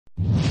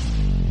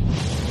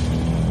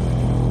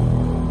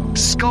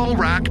Skull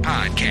Rock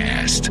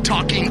Podcast,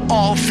 talking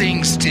all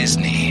things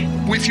Disney,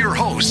 with your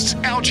hosts,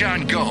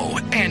 Aljon Go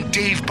and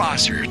Dave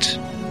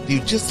Bossert. Do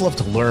you just love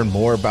to learn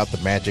more about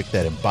the magic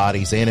that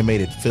embodies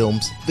animated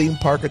films, theme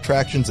park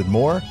attractions, and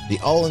more? The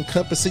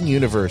all-encompassing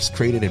universe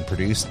created and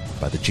produced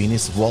by the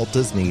genius of Walt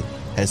Disney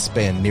has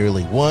spanned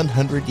nearly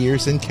 100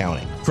 years and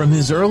counting. From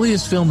his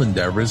earliest film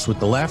endeavors with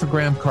the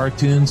Laugh-O-Gram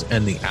cartoons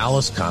and the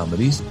Alice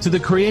comedies, to the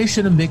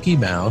creation of Mickey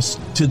Mouse,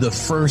 to the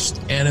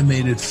first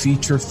animated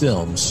feature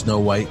film, Snow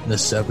White and the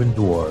Seven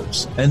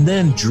Dwarfs, and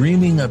then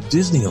dreaming of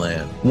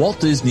Disneyland,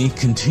 Walt Disney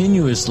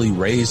continuously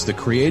raised the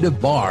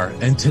creative bar,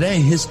 and today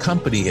his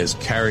company has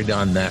carried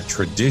on that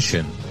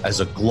tradition as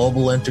a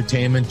global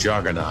entertainment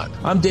juggernaut.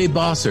 I'm Dave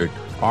Bossert,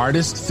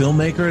 artist,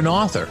 filmmaker, and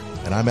author.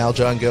 And I'm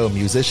Aljon Go,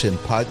 musician,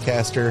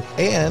 podcaster,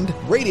 and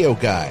radio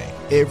guy.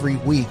 Every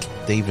week,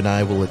 Dave and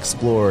I will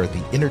explore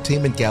the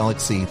entertainment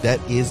galaxy that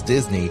is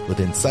Disney with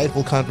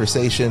insightful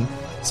conversation,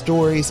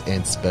 stories,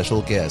 and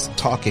special guests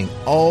talking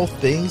all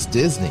things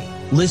Disney.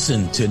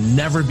 Listen to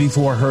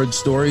never-before-heard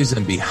stories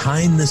and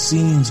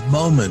behind-the-scenes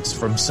moments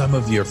from some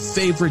of your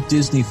favorite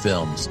Disney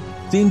films,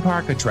 theme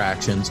park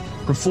attractions,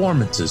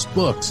 performances,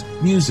 books,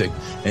 music,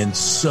 and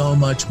so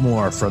much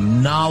more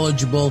from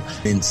knowledgeable,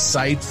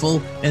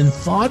 insightful, and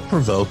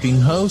thought-provoking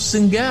hosts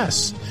and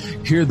guests.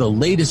 Hear the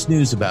latest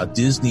news about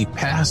Disney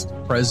past,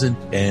 present,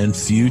 and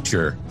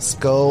future.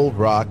 Skull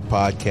Rock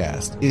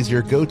Podcast is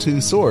your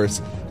go-to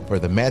source for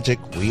the magic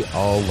we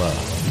all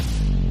love.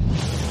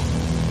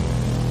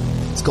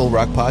 Skull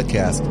Rock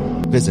Podcast.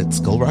 Visit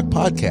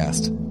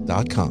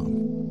skullrockpodcast.com.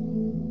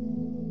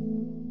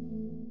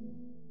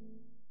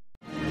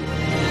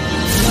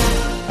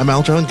 I'm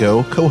Aljon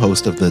Go,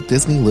 co-host of the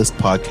Disney List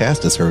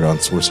podcast as heard on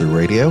Sorcerer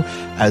Radio,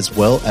 as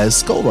well as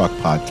Skull Rock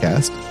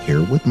Podcast,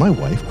 here with my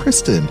wife,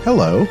 Kristen.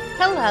 Hello.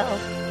 Hello.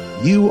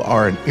 You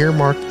are an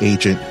earmarked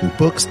agent who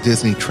books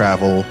Disney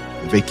travel,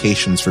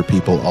 vacations for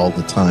people all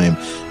the time.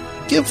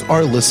 Give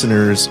our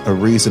listeners a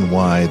reason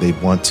why they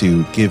want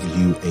to give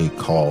you a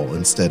call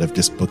instead of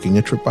just booking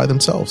a trip by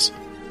themselves.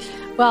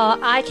 Well,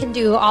 I can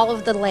do all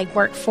of the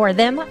legwork for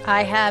them.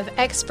 I have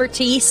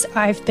expertise.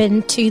 I've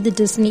been to the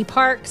Disney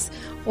parks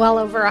well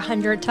over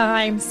 100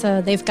 times, so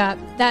they've got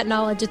that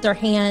knowledge at their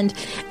hand,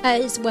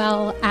 as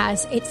well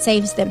as it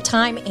saves them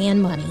time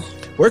and money.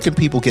 Where can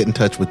people get in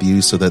touch with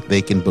you so that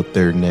they can book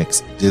their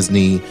next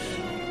Disney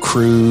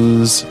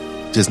cruise,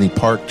 Disney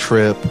park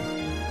trip,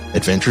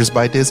 Adventures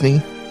by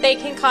Disney? They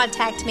can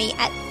contact me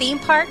at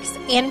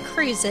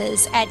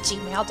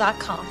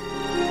themeparksandcruises@gmail.com.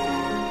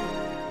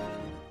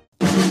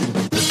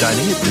 The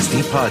Dining at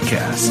Disney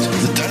Podcast.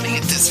 The Dining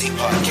at Disney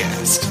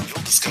Podcast.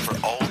 You'll discover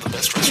all the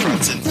best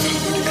restaurants and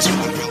food as you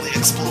literally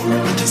explore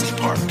the Disney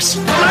parks.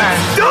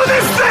 Let's do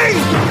this thing!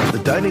 The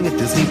Dining at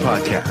Disney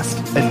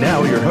Podcast. And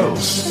now your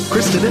hosts,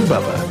 Kristen and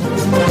Bubba.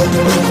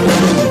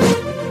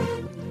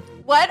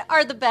 What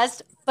are the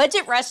best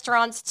budget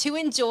restaurants to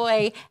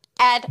enjoy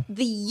at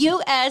the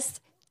U.S.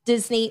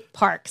 Disney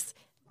parks?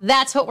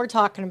 That's what we're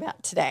talking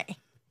about today.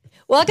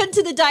 Welcome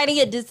to the Dining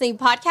at Disney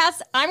Podcast.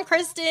 I'm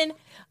Kristen.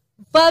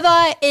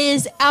 Bubba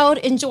is out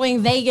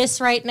enjoying Vegas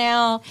right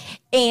now,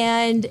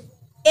 and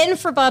in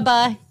for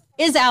Bubba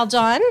is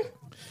Aljon.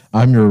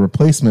 I'm your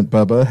replacement,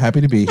 Bubba. Happy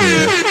to be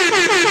here.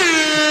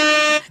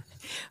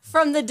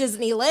 From the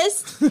Disney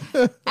List,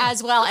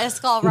 as well as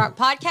Skull Rock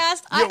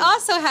Podcast. I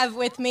also have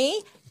with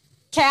me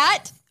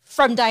Kat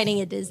from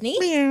Dining at Disney.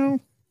 Meow.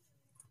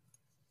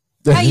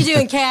 How you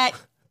doing, Kat?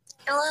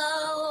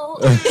 Hello.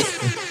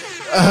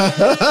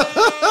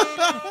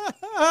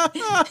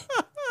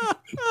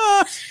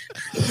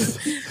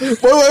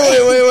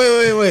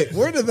 Wait.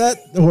 Where did that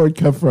word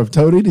come from?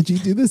 Tony, did you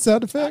do this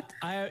sound effect?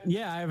 I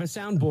have a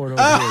soundboard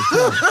over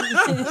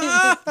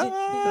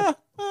here.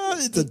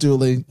 It's the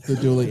dueling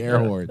air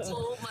horns.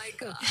 Oh my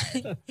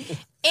God.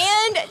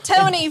 And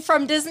Tony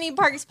from Disney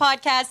Parks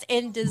Podcast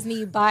and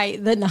Disney by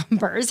the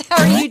Numbers.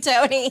 How are you,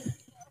 Tony?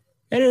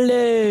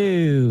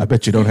 Hello. I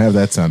bet you don't have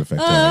that sound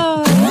effect, Tony.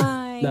 Oh,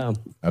 my. No.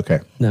 Okay.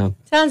 No.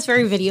 Sounds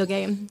very video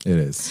game. It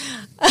is.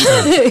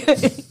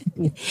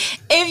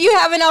 If you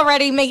haven't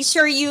already, make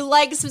sure you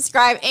like,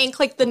 subscribe, and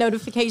click the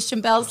notification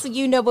bell so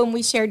you know when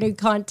we share new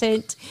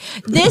content.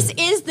 This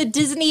is the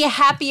Disney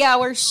Happy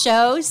Hour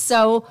show.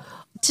 So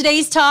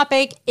today's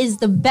topic is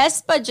the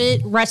best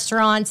budget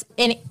restaurants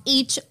in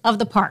each of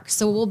the parks.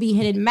 So we'll be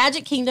hitting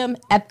Magic Kingdom,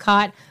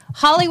 Epcot,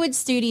 Hollywood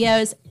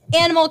Studios,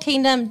 Animal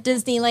Kingdom,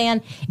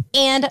 Disneyland,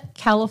 and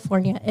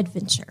California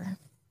Adventure.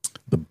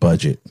 The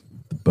budget.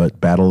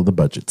 But battle of the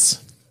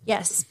budgets.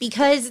 Yes,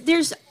 because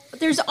there's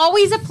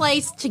always a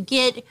place to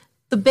get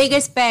the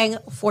biggest bang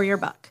for your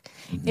buck.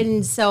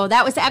 And so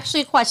that was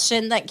actually a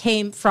question that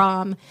came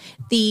from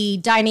the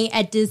Dining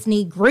at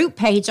Disney group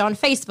page on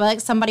Facebook.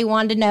 Somebody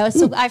wanted to know.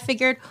 So I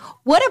figured,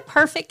 what a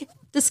perfect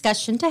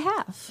discussion to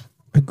have.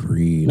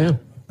 Agreed. Yeah,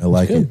 I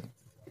like it.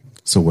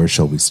 So where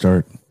shall we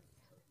start?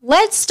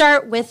 Let's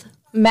start with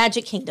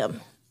Magic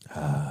Kingdom.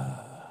 I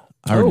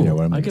already know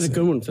what I'm I going to got say. a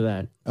good one for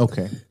that.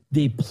 Okay.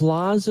 The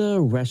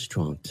Plaza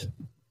Restaurant.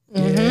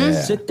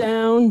 Yeah. Sit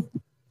down,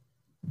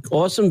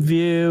 awesome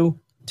view,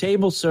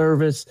 table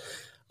service.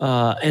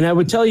 And I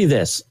would tell you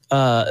this.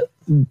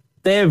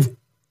 They have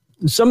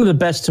some of the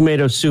best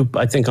tomato soup,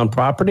 I think, on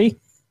property.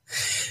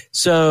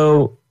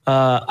 So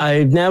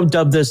I've now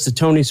dubbed this the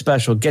Tony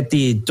Special. Get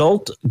the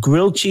adult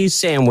grilled cheese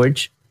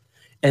sandwich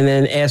and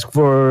then ask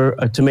for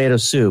a tomato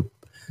soup.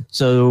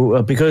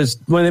 So because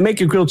when they make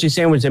a grilled cheese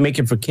sandwich, they make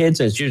it for kids,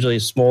 and it's usually a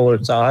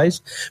smaller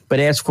size. But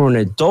ask for an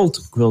adult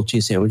grilled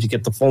cheese sandwich. You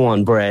get the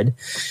full-on bread,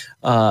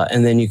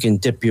 and then you can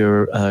dip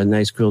your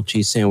nice grilled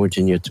cheese sandwich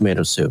in your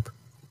tomato soup.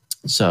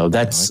 So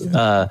that's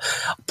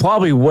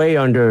probably way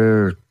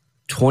under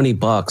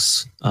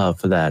 $20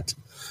 for that.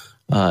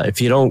 If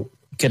you don't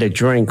get a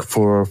drink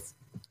for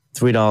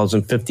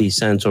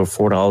 $3.50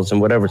 or $4 and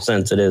whatever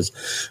cents it is,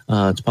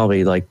 it's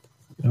probably like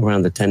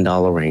around the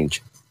 $10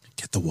 range.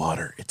 Get the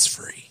water. It's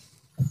free.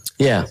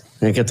 Yeah,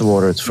 and get the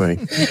water. It's free.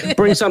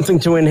 Bring something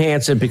to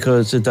enhance it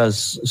because it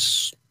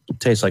does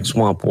taste like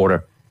swamp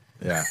water.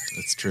 Yeah,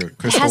 that's true. It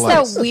Crystal has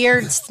Lights. that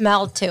weird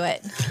smell to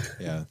it.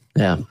 Yeah.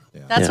 Yeah.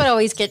 That's what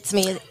always gets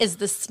me is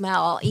the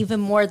smell,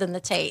 even more than the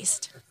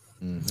taste.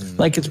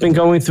 Like it's been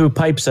going through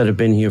pipes that have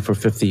been here for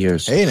 50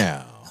 years. Hey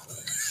now.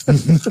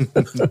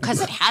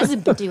 Because it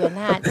hasn't been doing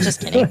that.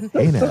 Just kidding.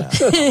 Hey now.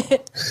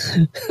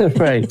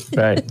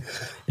 Right.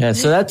 Yeah,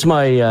 so that's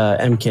my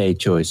MK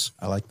choice.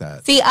 I like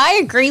that. See, I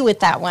agree with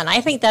that one. I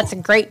think that's a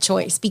great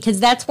choice because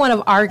that's one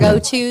of our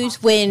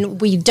go-tos when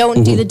we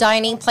don't do the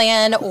dining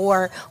plan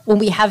or when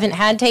we haven't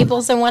had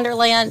tables in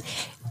Wonderland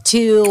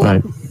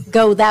to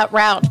go that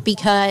route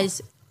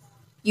because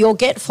you'll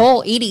get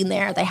full eating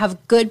there. They have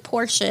good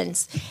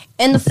portions.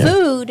 And the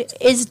food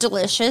is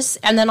delicious.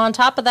 And then on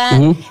top of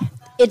that,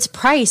 it's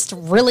priced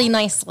really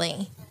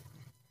nicely.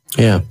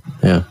 Yeah.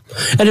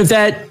 And if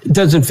that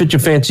doesn't fit your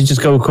fancy,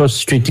 just go across the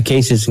street to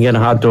Casey's and get a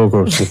hot dog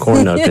or some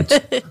corn nuggets.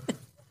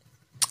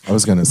 I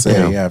was going to say,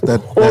 if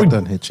that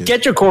doesn't hit you.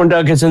 Get your corn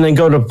nuggets and then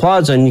go to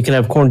Plaza and you can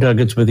have corn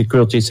nuggets with your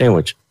grilled cheese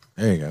sandwich.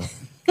 There you go.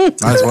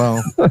 Might as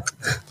well.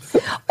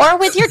 Or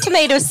with your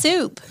tomato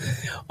soup.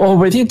 Or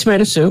with your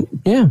tomato soup.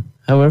 Yeah.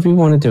 However you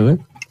want to do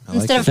it.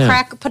 Instead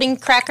of putting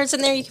crackers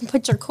in there, you can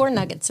put your corn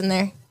nuggets in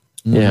there.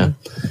 Yeah.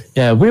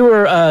 We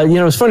were,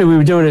 it's funny. We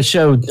were doing a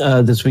show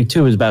this week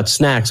too. It was about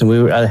snacks, and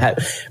I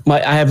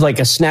have like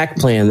a snack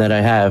plan that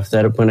I have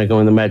that when I go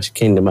in the Magic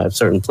Kingdom, I have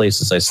certain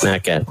places I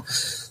snack at.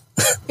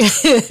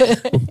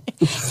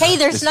 Hey,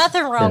 there's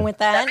nothing wrong with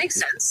that. That makes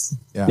sense.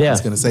 Yeah. I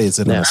was going to say, is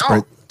it in a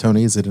spread?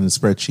 Tony, is it in a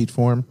spreadsheet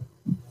form?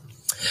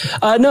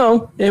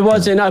 No, it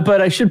wasn't.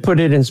 But I should put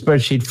it in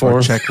spreadsheet form.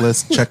 Or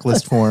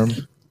checklist form,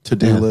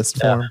 to-do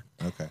list form.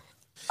 Okay.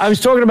 I was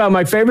talking about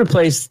my favorite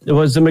place. It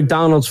was the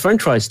McDonald's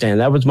French fry stand.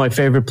 That was my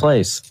favorite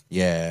place.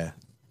 Yeah.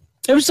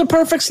 It was the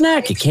perfect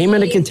snack. It came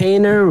in a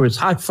container. It was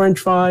hot French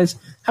fries.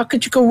 How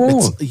could you go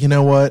wrong? You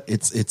know what?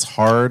 It's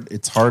hard.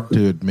 It's hard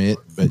to admit,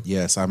 but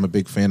yes, I'm a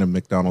big fan of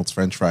McDonald's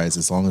French fries.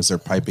 As long as they're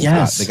piping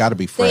hot, they got to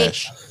be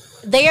fresh.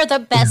 They are the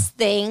best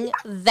thing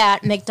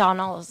that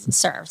McDonald's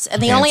serves.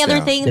 And the Hands only other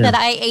down. thing that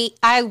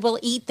I will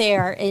eat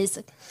there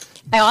is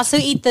I also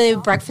eat the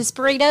breakfast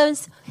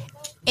burritos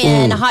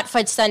and a hot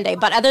fudge sundae.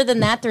 But other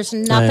than that, there's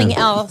nothing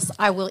else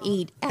I will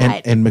eat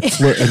at. And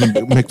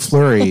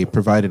McFlurry,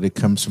 provided it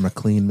comes from a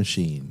clean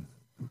machine.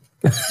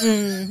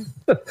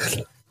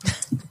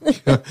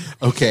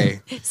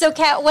 Okay. So,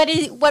 Kat,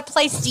 what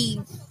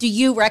place do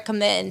you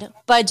recommend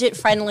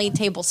budget-friendly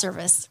table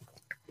service?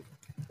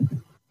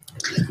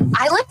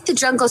 I like the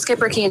Jungle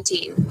Skipper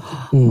Canteen.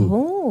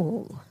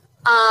 Oh.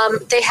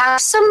 They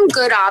have some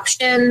good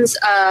options.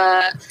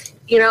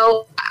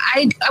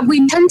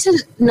 We tend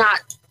to not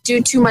do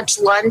too much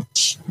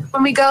lunch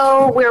when we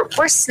go. We're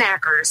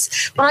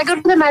snackers. When I go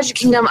to the Magic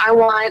Kingdom, I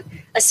want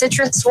a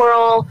citrus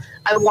swirl.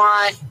 I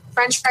want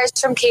French fries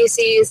from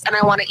Casey's, and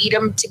I want to eat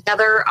them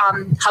together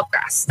on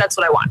Hubgrass. That's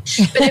what I want.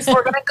 But if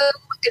we're gonna go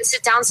and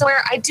sit down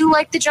somewhere, I do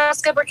like the Jungle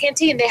Skipper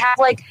Canteen. They have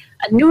like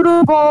a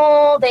noodle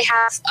bowl. They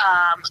have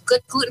good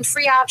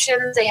gluten-free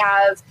options. They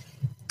have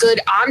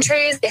good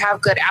entrees. They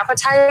have good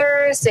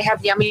appetizers. They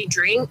have yummy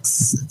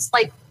drinks. It's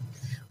like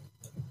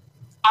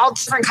all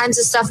different kinds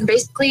of stuff. And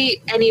basically,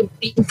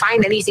 you can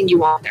find anything you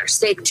want there.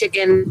 Steak,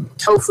 chicken,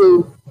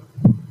 tofu.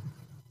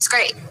 It's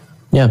great.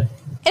 Yeah.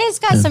 And it's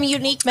got some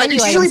unique menu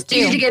It's usually items too.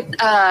 easy to get.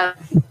 I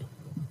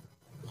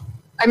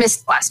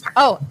missed the last part.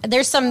 Oh,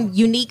 there's some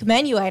unique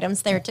menu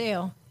items there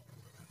too.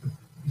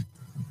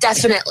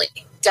 Definitely.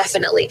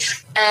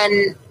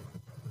 And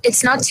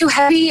it's not too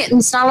heavy, and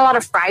it's not a lot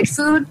of fried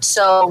food.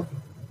 So,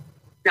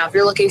 if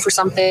you're looking for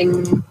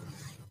something,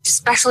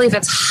 especially if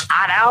it's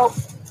hot out.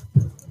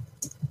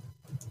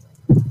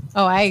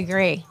 Oh, I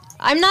agree.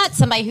 I'm not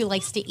somebody who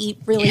likes to eat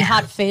really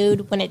hot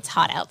food when it's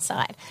hot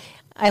outside.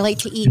 I like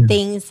to eat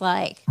things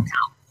like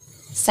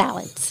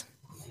salads.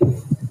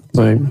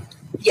 Right.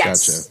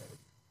 Yes. Gotcha.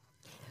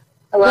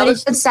 I love a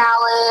good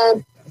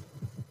salad,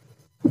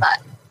 but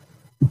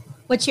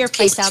What's your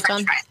place out, John?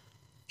 You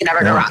can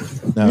never go wrong.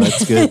 No,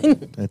 that's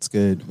good. That's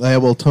good.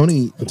 Well,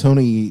 Tony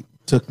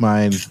took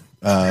mine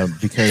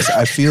because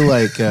I feel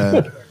like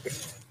that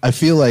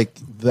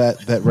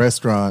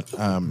restaurant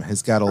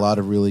has got a lot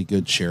of really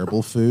good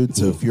shareable food.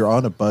 So if you're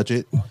on a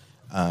budget,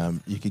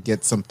 You could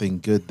get something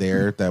good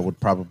there that would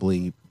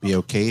probably be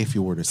okay if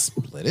you were to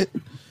split it.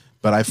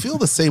 But I feel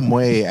the same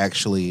way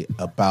actually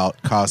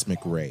about Cosmic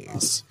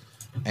Rays.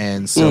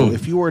 And so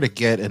if you were to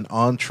get an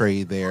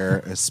entree there,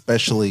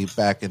 especially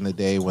back in the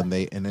day when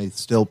they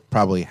still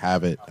probably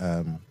have it.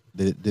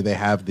 Do they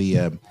have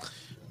the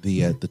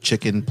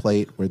chicken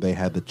plate where they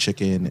had the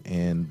chicken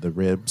and the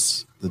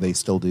ribs? Do they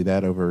still do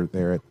that over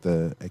there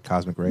at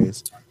Cosmic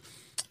Rays?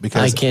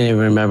 Because I can't even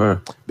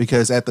remember.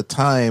 Because at the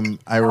time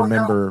I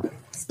remember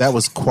that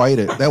was quite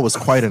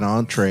an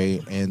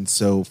entree, and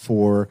so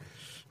for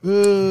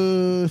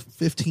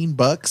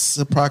 $15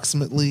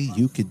 approximately,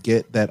 you could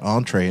get that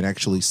entree and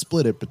actually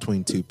split it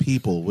between two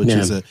people, which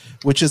is a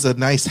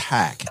nice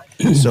hack.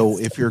 So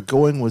if you're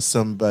going with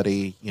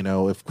somebody,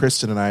 if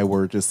Kristen and I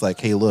were just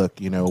like, hey, look,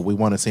 we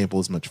want to sample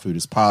as much food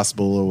as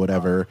possible or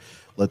whatever,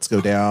 let's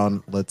go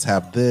down, let's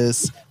have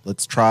this,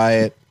 let's try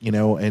it,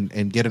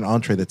 and get an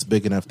entree that's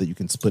big enough that you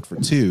can split for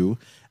two.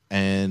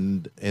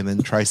 And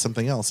then try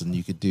something else, and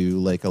you could do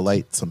like a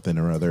light something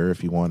or other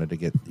if you wanted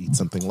to eat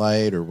something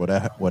light or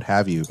what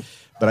have you.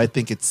 But I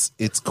think it's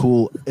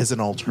cool as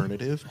an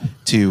alternative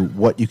to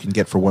what you can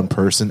get for one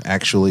person.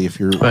 Actually, if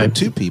you're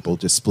two people,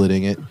 just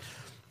splitting it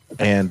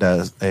and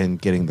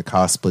getting the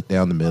cost split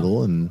down the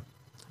middle, and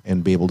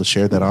be able to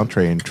share that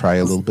entree and try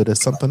a little bit of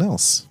something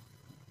else.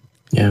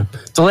 Yeah.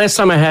 The last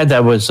time I had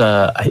that was,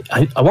 I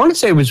want to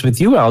say it was with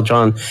you, Al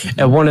John,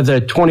 at one of the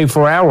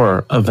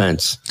 24-hour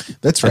events.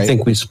 That's right. I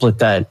think we split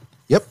that.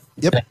 Yep.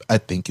 I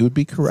think you would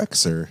be correct,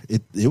 sir.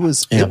 It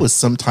was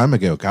some time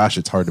ago. Gosh,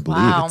 it's hard to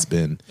believe it's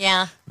been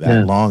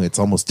that long. It's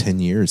almost 10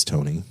 years,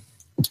 Tony.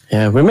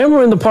 Yeah. Remember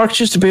when the parks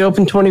used to be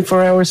open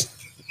 24 hours?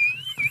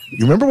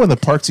 You remember when the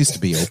parks used to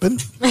be open?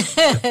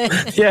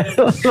 Yeah.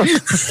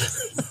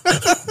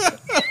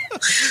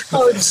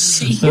 Oh,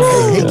 jeez.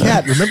 Hey,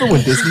 Kat, remember when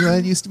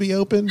Disneyland used to be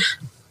open?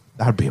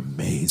 That would be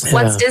amazing.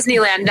 What's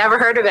Disneyland? Never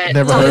heard of it.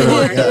 Never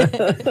heard of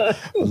it. Yeah.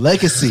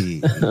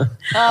 Legacy.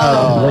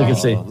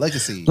 Legacy.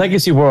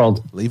 Legacy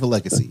World. Leave a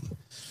legacy.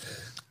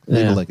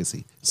 Leave a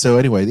legacy. So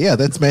anyway,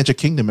 that's Magic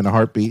Kingdom in a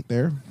heartbeat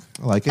there.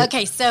 I like it.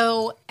 Okay,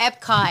 so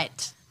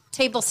Epcot.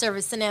 Table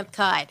service in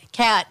Epcot.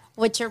 Kat,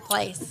 what's your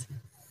place?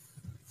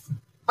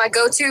 My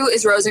go-to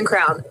is Rose and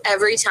Crown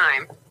every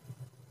time.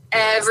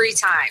 Every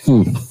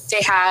time.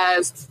 They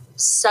have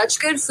such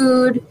good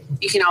food.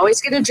 You can always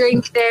get a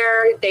drink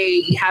there.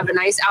 They have a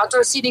nice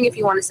outdoor seating. If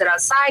you want to sit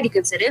outside, you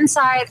can sit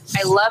inside.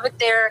 I love it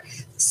there.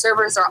 The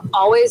servers are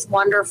always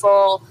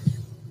wonderful.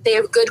 They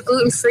have good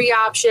gluten-free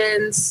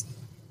options.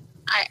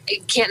 I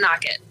can't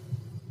knock it.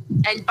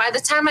 And by the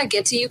time I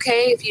get to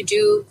UK, if you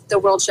do the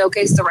World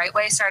Showcase the right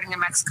way, starting in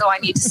Mexico, I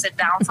need to sit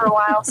down for a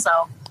while.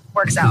 So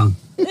works out.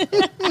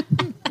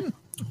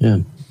 Yeah.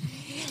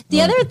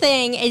 The other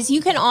thing is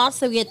you can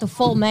also get the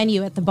full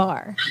menu at the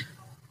bar.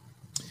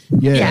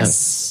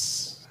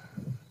 Yes.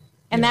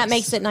 And that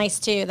makes it nice,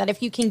 too, that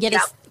if you can get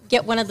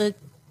one of the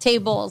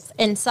tables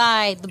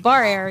inside the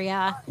bar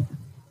area,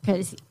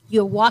 because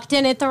you walked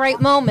in at the right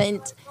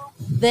moment,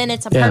 then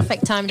it's a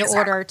perfect time to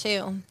order,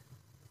 too.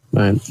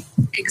 Right.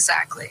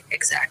 Exactly.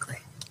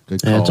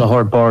 Good call. And it's a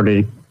hard bar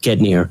to get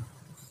near.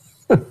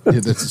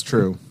 This is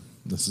true.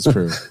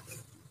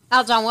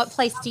 Al John, what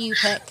place do you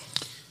pick?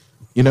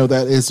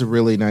 That is a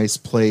really nice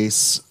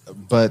place,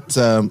 but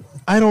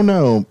I don't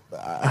know.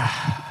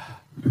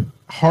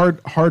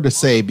 Hard to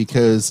say,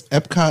 because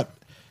Epcot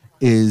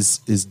is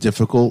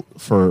difficult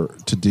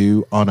to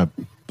do on a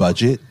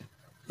budget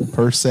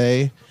per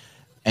se,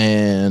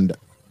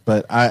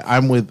 but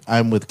I'm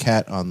with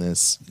Kat on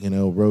this.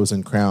 Rose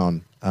and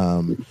Crown,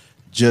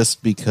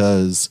 just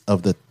because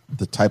of the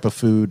type of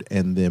food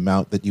and the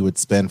amount that you would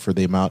spend for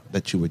the amount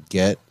that you would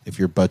get if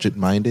you're budget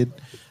minded.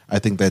 I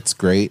think that's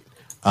great.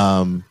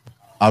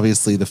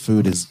 Obviously, the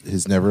food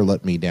has never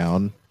let me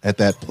down at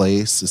that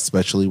place,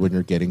 especially when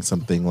you're getting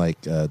something like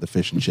the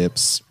fish and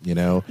chips,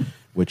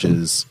 which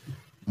is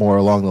more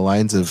along the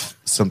lines of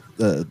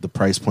the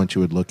price point you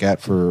would look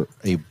at for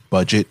a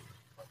budget,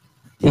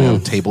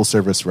 table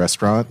service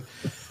restaurant.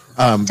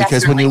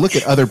 Because when you look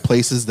at other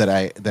places that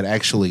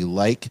actually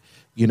like,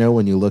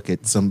 when you look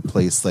at some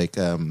place like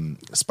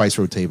Spice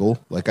Road Table,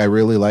 like I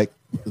really like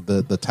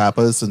the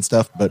tapas and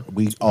stuff, but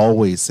we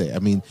always say,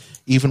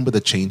 even with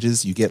the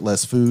changes, you get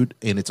less food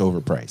and it's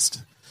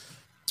overpriced.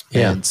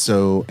 Yeah. And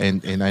so,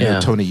 and I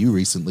know, Tony, you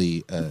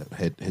recently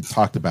had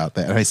talked about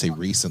that. And I say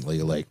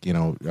recently, like, in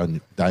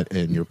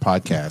your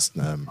podcast,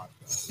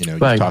 you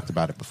talked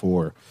about it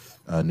before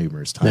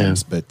numerous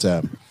times. Yeah. But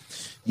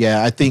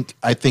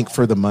I think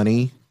for the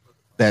money,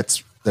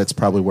 that's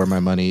probably where my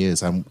money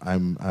is. I'm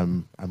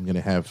going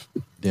to have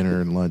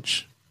dinner and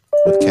lunch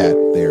with Kat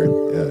there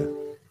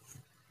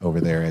over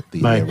there at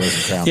the Rose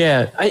and Crown.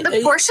 Yeah.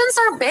 The portions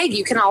are big.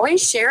 You can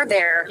always share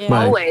there.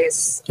 Yeah.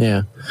 Always.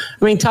 Yeah.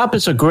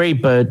 Tapas are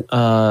great, but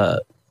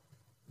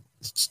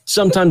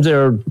sometimes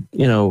they're,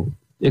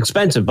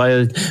 expensive. By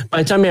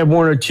the time you have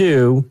one or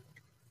two,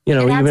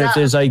 even if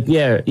there's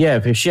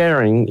if you're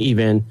sharing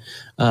even,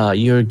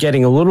 you're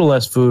getting a little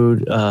less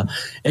food.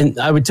 And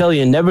I would tell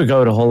you, never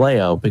go to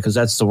Haleo, because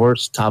that's the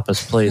worst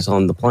tapas place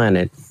on the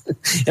planet.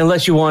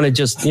 unless you want to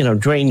just,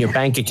 drain your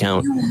bank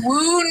account.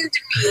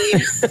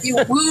 You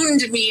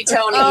wound me,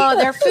 Tony. Oh,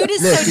 their food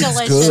is so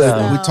delicious. Good.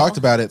 Though. We talked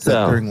about it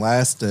during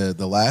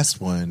the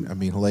last one. I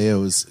mean,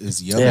 Haleo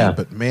is yummy,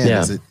 but man,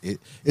 is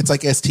it's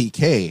like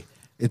STK.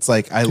 It's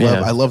like I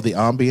love the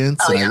ambience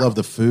and I love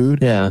the food.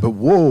 Yeah. But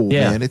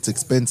man, it's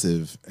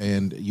expensive,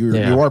 and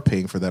you are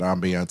paying for that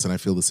ambiance, and I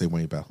feel the same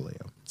way about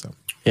Haleo. So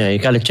yeah, you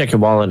got to check your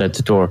wallet at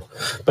the door.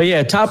 But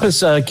yeah,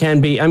 tapas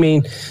can be. I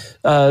mean,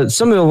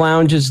 some of the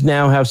lounges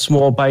now have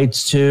small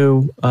bites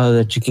too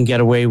that you can get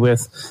away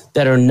with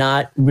that are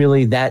not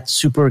really that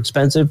super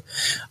expensive.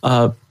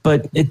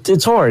 But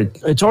it's hard.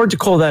 It's hard to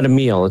call that a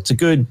meal. It's a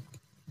good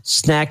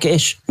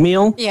snack-ish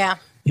meal. Yeah.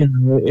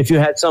 If you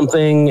had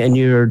something and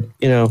you're,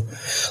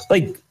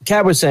 like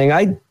Kat was saying,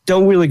 I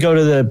don't really go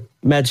to the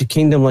Magic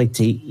Kingdom like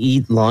to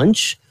eat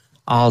lunch.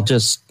 I'll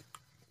just,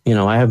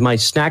 I have my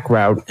snack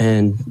route,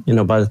 and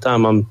by the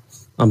time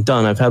I'm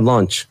done, I've had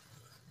lunch.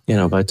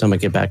 By the time I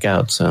get back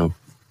out. So,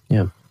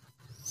 yeah.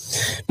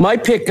 My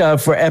pick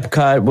for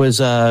Epcot was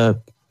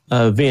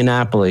Via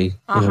Napoli.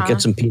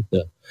 Get some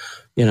pizza.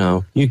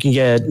 You can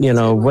get,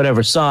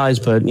 whatever size,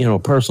 but,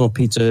 personal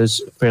pizza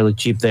is fairly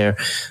cheap there.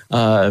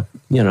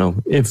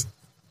 If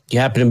you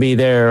happen to be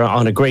there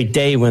on a great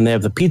day when they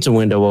have the pizza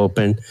window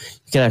open,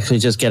 you can actually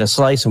just get a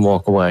slice and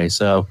walk away.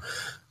 So,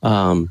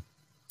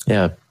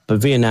 but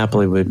Via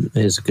Napoli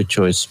is a good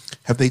choice.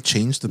 Have they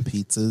changed the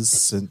pizzas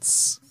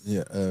since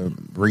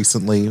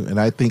recently? And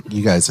I think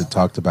you guys had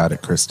talked about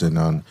it, Kristen,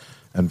 on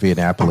Via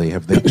Napoli.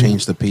 Have they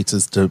changed the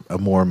pizzas to a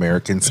more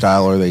American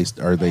style, or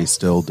are they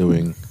still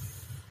doing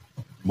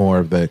more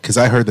of the? Because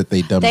I heard that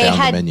they dumbed down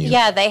the menu.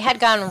 Yeah, they had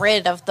gotten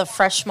rid of the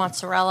fresh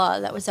mozzarella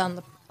that was on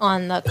the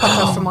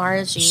quattro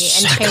formaggi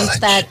and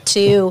changed that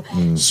to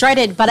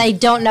shredded. But I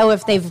don't know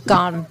if they've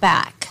gone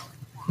back.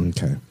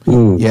 Okay.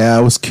 Yeah, I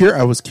was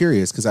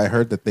curious because I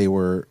heard that they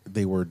were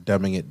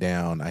dumbing it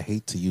down. I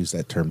hate to use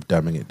that term,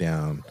 dumbing it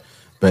down,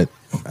 but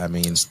I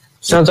mean,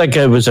 sounds like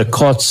it was a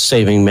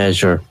cost-saving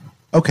measure.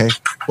 Okay,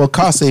 well,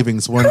 cost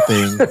savings one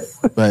thing,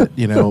 but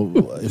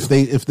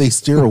if they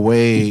steer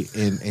away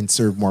and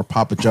serve more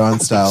Papa John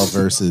style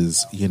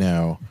versus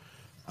real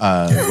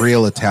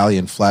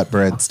Italian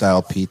flatbread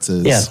style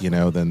pizzas,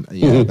 then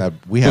that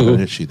we have an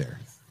issue there.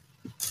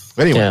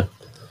 But anyway. Yeah.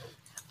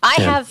 I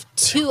have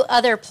two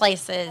other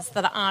places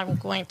that I'm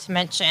going to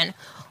mention.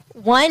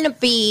 One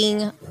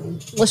being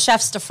Le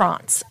Chefs de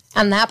France,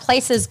 and that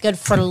place is good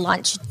for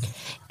lunch.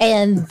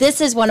 And this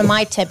is one of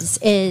my tips: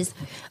 is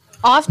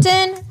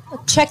often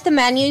check the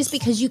menus,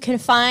 because you can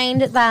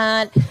find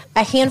that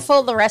a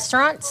handful of the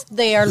restaurants,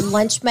 their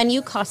lunch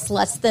menu costs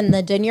less than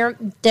the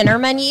dinner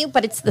menu,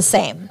 but it's the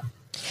same.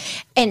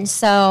 And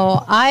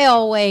so I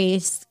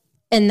always,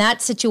 in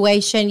that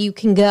situation, you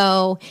can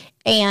go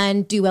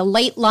and do a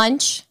late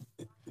lunch.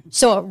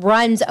 So it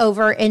runs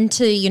over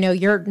into,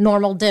 your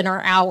normal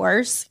dinner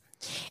hours,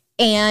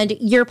 and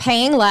you're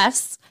paying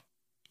less,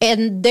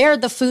 and there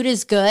the food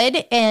is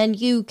good, and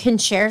you can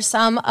share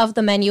some of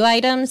the menu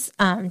items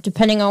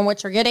depending on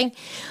what you're getting.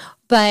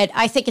 But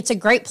I think it's a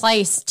great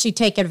place to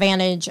take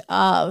advantage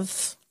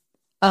of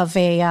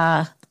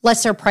a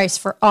lesser price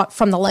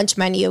from the lunch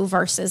menu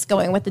versus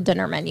going with the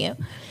dinner menu.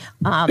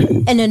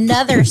 And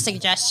another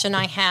suggestion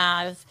I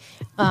have,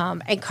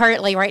 and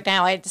currently right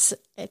now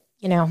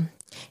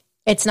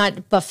it's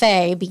not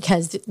buffet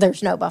because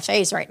there's no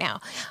buffets right now.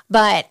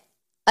 But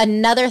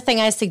another thing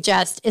I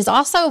suggest is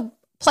also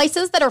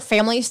places that are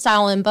family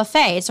style and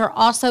buffets are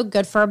also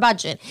good for a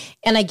budget.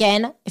 And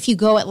again, if you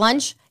go at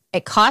lunch,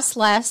 it costs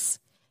less,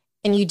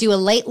 and you do a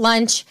late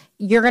lunch,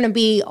 you're going to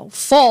be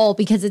full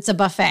because it's a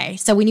buffet.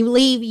 So when you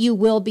leave,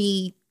 you'll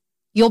be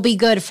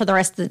good for the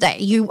rest of the day.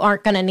 You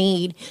aren't going to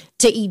need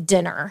to eat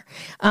dinner.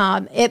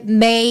 It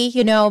may,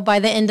 by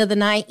the end of the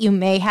night, you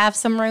may have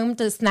some room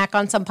to snack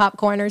on some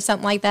popcorn or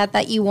something like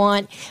that you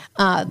want.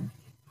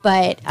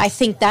 But I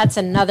think that's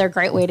another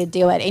great way to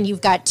do it. And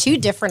you've got two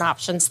different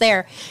options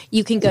there.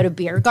 You can go to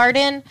Beer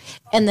Garden,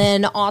 and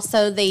then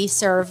also they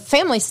serve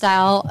family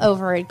style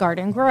over at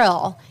Garden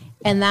Grill.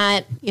 And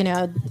that,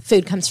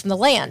 food comes from the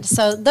land.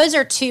 So those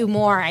are two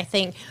more, I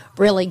think,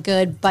 really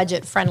good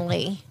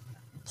budget-friendly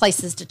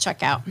places to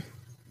check out.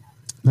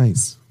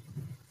 Nice.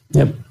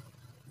 Yep.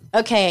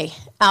 Okay,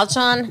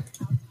 Aljon,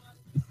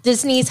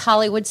 Disney's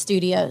Hollywood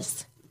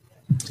Studios.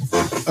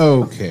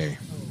 Okay.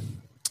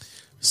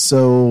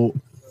 So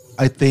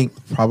I think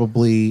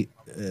probably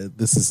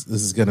this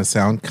is going to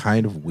sound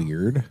kind of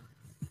weird,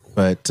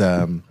 but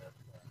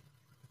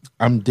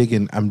I'm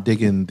digging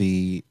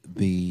the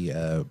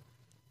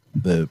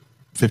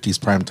 50s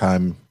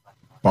primetime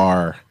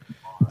bar.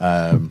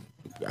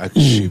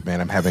 Shoot,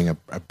 man, I'm having a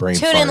brain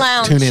fart.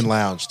 Tune in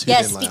lounge.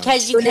 Yes,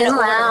 because you can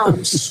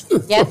lounge.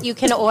 Yep, you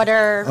can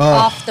order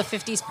off the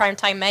 50s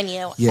primetime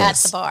menu at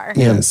the bar.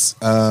 Yes.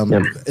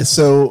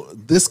 So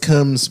this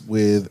comes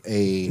with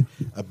a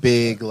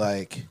big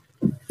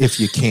if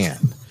you can,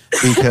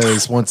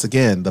 because once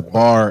again, the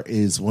bar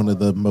is one of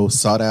the most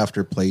sought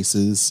after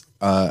places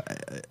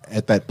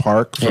at that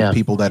park for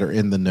people that are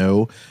in the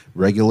know.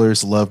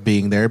 Regulars love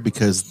being there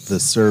because the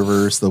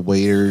servers, the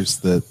waiters,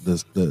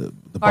 the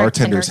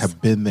bartenders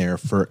have been there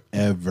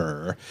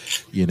forever,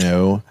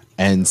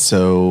 and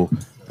so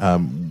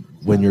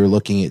when you're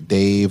looking at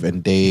Dave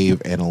and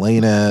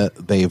Elena,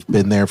 they've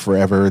been there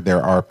forever.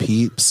 There are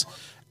peeps,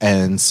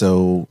 and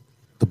so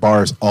the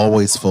bar is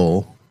always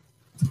full,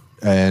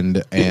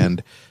 and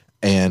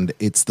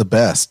it's the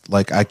best.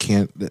 Like I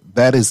can't.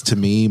 That is to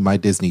me my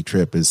Disney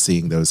trip is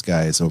seeing those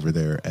guys over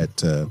there at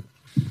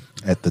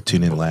the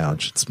Tune In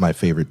Lounge. It's my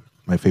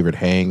favorite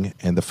hang,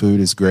 and the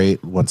food is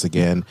great. Once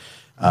again,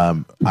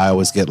 I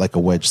always get like a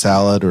wedge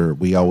salad, or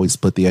we always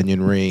split the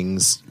onion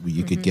rings.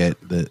 You could get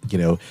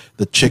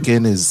the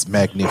chicken is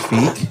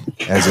magnifique,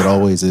 as it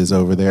always is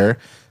over there.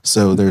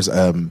 So there's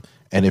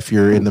and if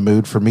you're in the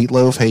mood for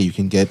meatloaf, hey, you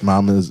can get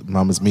Mama's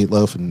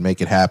meatloaf and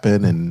make it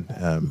happen, and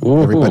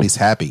everybody's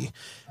happy.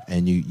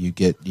 And you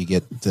get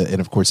and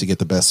of course you get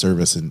the best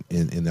service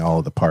in all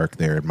of the park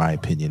there, in my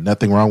opinion.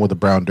 Nothing wrong with the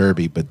Brown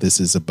Derby, but this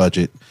is a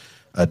budget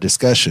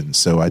discussion.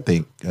 So I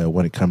think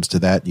when it comes to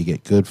that, you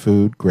get good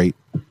food, great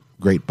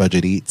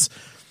budget eats.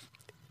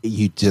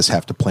 You just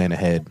have to plan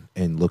ahead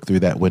and look through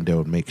that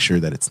window and make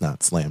sure that it's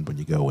not slammed when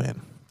you go in,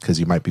 because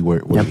you might be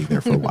waiting there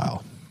for a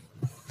while.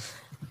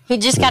 You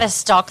just got to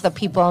stalk the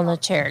people on the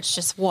chairs.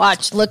 Just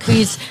watch. Look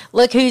who's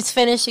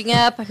finishing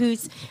up,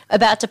 who's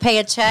about to pay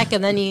a check,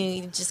 and then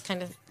you just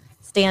kind of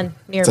stand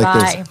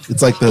nearby.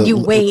 It's like you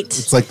wait.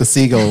 It's like the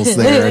seagulls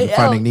there in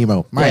Finding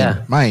Nemo.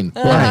 Mine.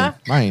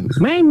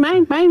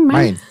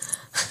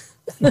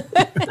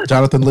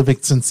 Jonathan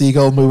Livingston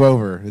Seagull, move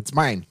over. It's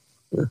mine.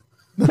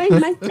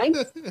 Mine.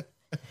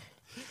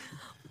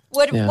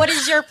 What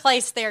is your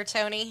place there,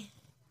 Tony?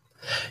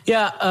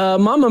 Yeah,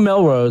 Mama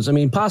Melrose. I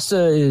mean,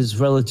 pasta is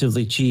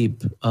relatively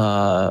cheap,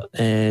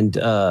 and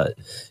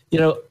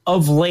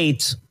of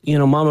late,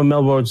 Mama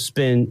Melrose has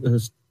been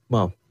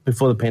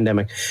before the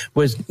pandemic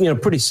was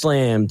pretty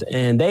slammed,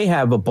 and they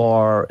have a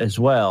bar as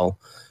well.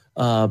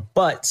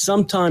 But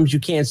sometimes you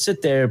can't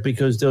sit there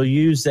because they'll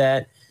use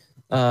that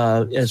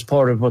as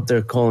part of what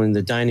they're calling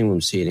the dining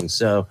room seating.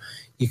 So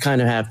you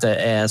kind of have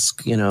to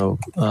ask, if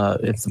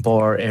the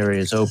bar area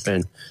is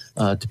open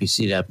to be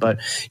seated at. But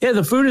yeah,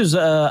 the food is,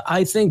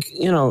 I think,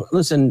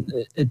 listen,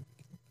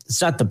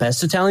 it's not the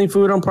best Italian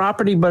food on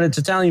property, but it's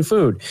Italian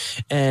food,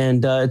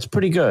 and it's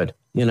pretty good.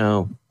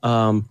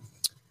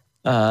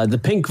 The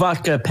pink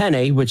vodka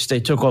penne, which they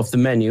took off the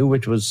menu,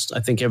 which was, I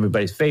think,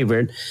 everybody's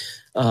favorite.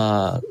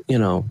 So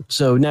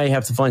now you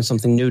have to find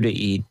something new to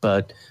eat,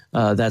 but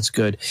that's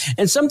good.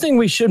 And something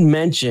we should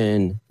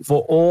mention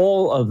for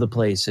all of the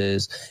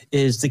places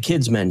is the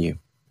kids menu.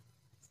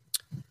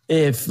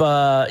 If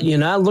you're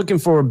not looking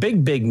for a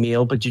big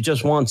meal, but you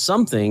just want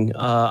something,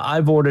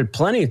 I've ordered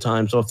plenty of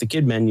times off the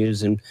kid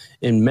menus in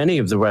many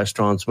of the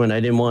restaurants when I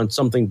didn't want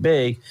something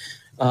big.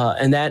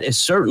 And that is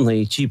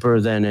certainly cheaper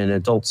than an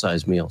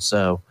adult-sized meal.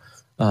 So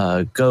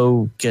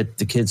go get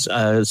the kids.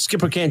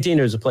 Skipper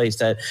Cantina is a place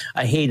that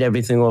I hate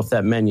everything off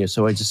that menu,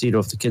 so I just eat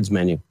off the kids'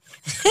 menu.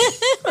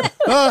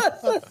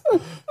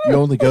 You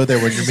only go there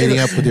when you're meeting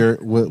up with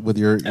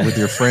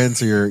your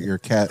friends or your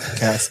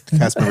cast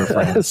member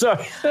friends.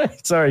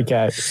 Sorry,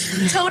 Kat.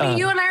 Tony,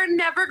 you and I are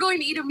never going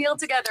to eat a meal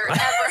together ever.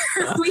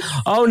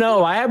 Oh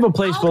no, I have a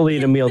place we'll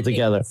eat a meal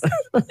together.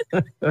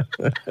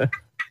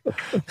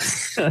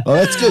 Oh,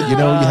 that's good. You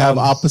have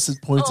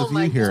opposite points of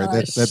view here.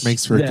 That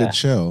makes for a good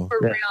show. For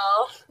real.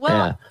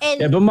 Well,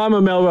 but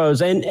Mama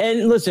Melrose, and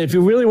listen, if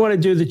you really want to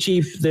do the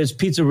cheap, there's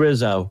Pizza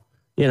Rizzo.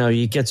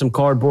 You get some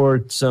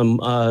cardboard, some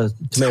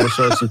tomato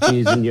sauce and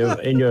cheese, and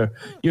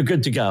you're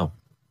good to go.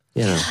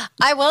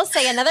 I will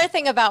say another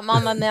thing about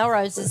Mama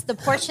Melrose is the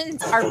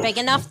portions are big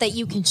enough that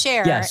you can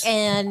share. Yes,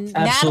 and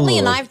absolutely. Natalie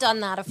and I've done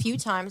that a few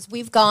times.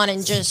 We've gone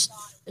and just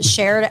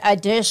shared a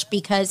dish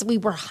because we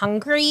were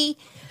hungry,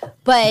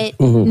 but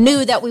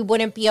knew that we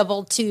wouldn't be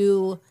able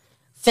to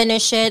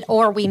finish it,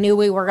 or we knew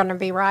we were going to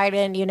be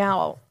riding,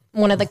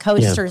 one of the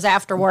coasters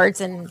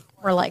afterwards, and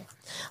we're like,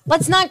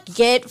 let's not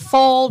get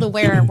full to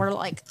where we're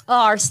like,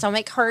 our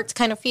stomach hurts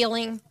kind of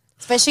feeling,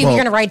 especially if you're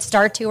going to ride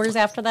Star Tours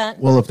after that.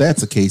 Well, if that's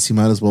the case, you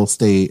might as well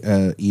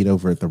eat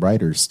over at the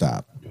Riders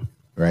Stop,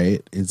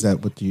 right? Is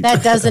that what you...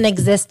 That doesn't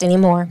exist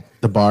anymore.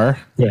 The bar?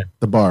 Yeah.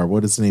 The bar.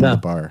 What is the name of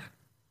the bar?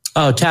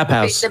 Oh, Tap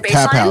House. The baseline?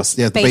 Tap House.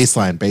 Yeah, the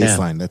baseline.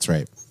 Yeah. That's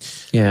right.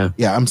 Yeah.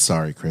 Yeah, I'm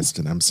sorry,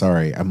 Kristen. I'm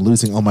sorry. I'm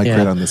losing all my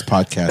grit on this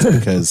podcast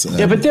because...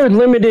 yeah, but they're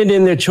limited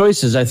in their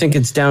choices. I think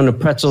it's down to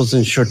pretzels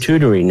and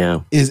charcuterie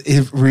now. Is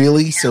it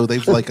really? So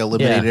they've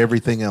eliminated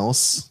everything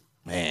else?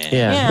 Man.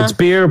 Yeah. It's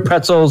beer,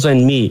 pretzels,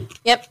 and meat.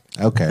 Yep.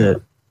 Okay.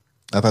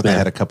 I thought they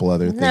had a couple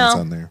other things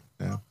on there.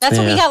 Yeah. That's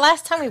what we got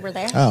last time we were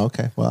there. Oh,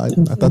 okay. Well, I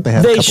thought they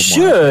had a couple more. They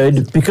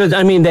should, because,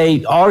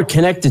 they are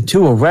connected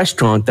to a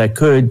restaurant that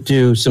could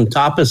do some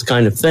tapas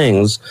kind of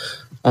things.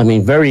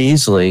 Very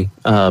easily,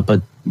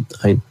 but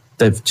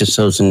they've just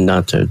chosen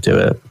not to do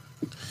it.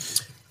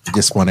 You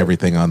just want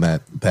everything on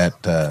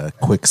that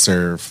quick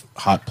serve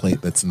hot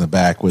plate that's in the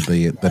back with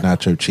the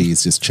nacho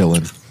cheese just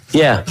chilling.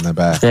 Yeah, in the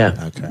back. Yeah,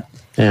 okay.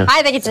 Yeah.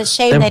 I think it's a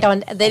shame they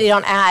don't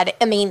add.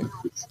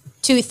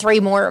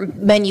 2-3 more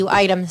menu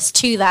items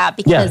to that,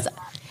 because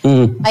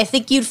I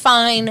think you'd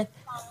find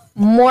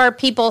more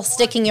people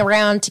sticking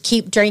around to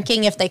keep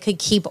drinking if they could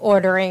keep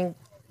ordering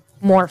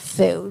more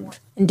food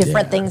and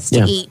different things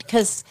to eat.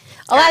 Because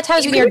a lot of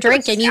times when you're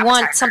drinking, you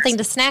want something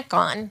to snack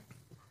on.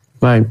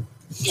 Right.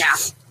 Yeah.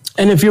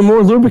 And if you're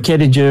more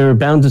lubricated, you're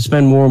bound to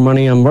spend more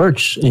money on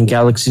merch in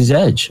Galaxy's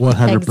Edge.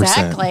 100%.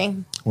 Exactly.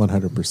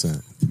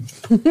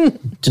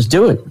 100%. Just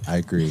do it. I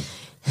agree.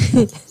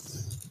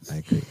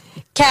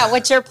 Kat,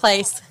 what's your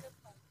place?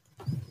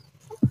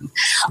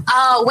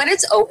 When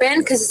it's open,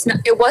 because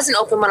it wasn't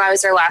open when I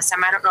was there last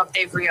time. I don't know if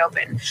they've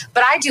reopened,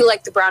 but I do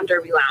like the Brown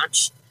Derby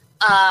Lounge.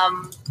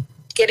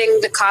 Getting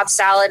the Cobb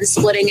salad and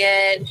splitting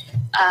it.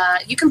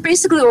 You can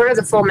basically order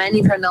the full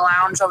menu from the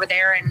lounge over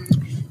there, and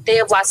they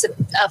have lots of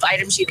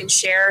items you can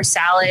share,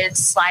 salads,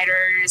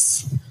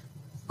 sliders.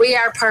 We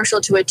are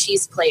partial to a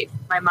cheese plate,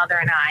 my mother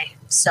and I.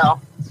 So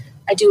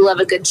I do love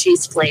a good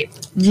cheese plate.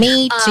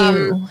 Me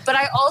too. But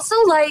I also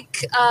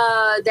like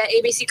the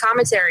ABC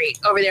commentary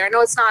over there. I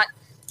know it's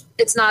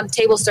not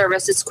table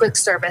service, it's quick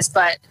service,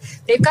 but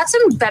they've got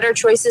some better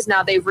choices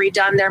now. They've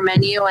redone their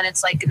menu, and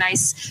it's like a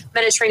nice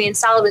Mediterranean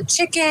salad with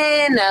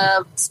chicken,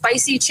 a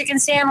spicy chicken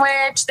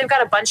sandwich. They've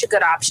got a bunch of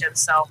good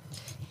options. So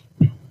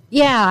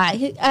yeah,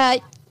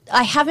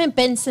 I haven't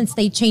been since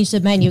they changed the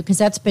menu, because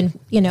that's been,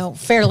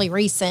 fairly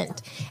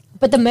recent.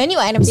 But the menu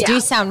items do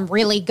sound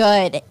really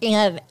good,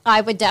 and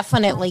I would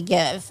definitely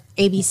give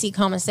ABC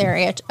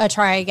Commissary a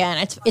try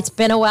again. It's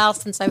been a while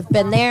since I've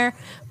been there,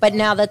 but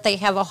now that they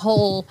have a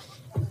whole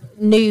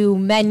new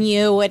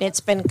menu and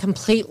it's been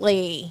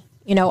completely,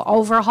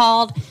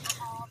 overhauled,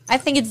 I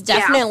think it's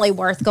definitely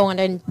worth going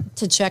in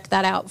to check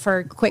that out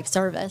for quick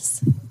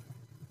service.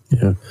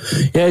 Yeah,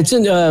 it's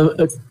in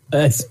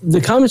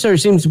the commissary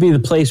seems to be the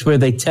place where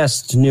they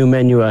test new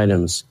menu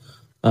items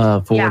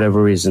for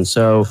whatever reason.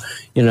 So,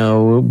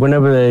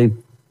 whenever they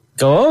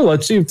go,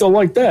 let's see if they'll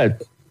like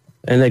that.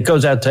 And it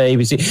goes out to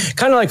ABC.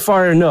 Kind of like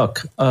Fire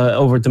Nook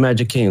over at the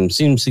Magic Kingdom.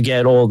 Seems to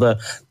get all the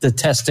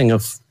testing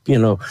of,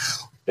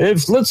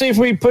 let's see if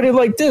we put it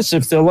like this,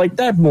 if they'll like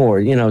that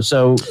more,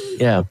 So,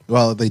 yeah.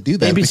 Well, they do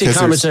that. ABC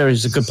Commissary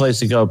is a good place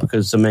to go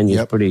because the menu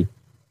is pretty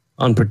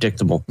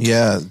unpredictable.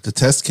 Yeah, the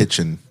test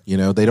kitchen,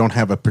 they don't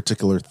have a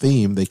particular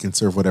theme. They can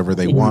serve whatever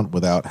they want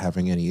without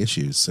having any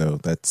issues. So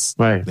that's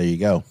there you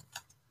go.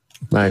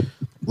 Right.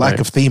 Lack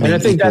of theming. And I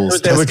think that's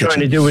what they were kitchen. trying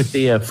to do with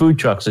the food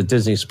trucks at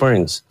Disney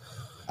Springs.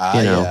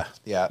 Yeah.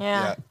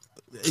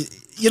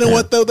 You know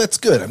what, though? That's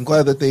good. I'm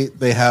glad that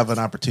they have an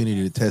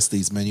opportunity to test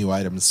these menu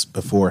items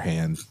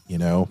beforehand,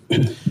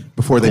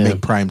 before they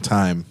make prime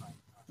time.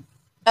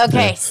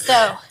 Okay,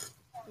 so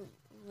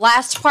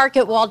last park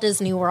at Walt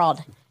Disney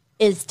World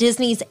is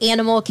Disney's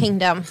Animal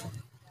Kingdom.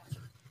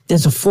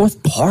 There's a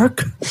fourth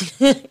park?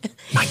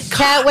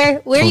 Kat,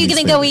 where are you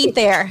going to go eat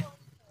there?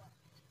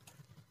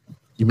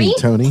 You mean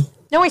Tony?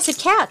 No, I said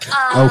Kat.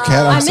 Kat,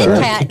 I'm sorry.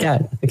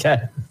 in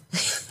Kat.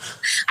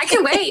 I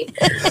can wait.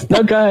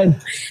 No, go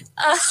ahead.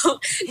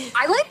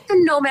 I like the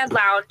Nomad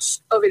Lounge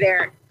over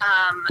there.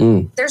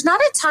 There's not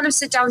a ton of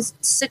sit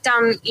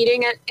down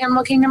eating at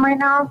Animal Kingdom right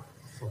now,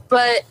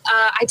 but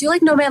I do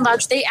like Nomad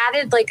Lounge. They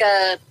added like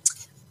a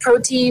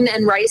protein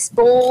and rice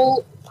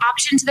bowl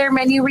option to their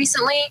menu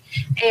recently,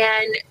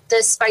 and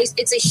the spice,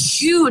 it's a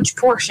huge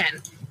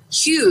portion,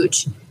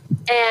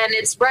 and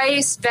it's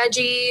rice,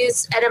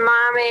 veggies,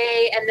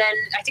 edamame, and then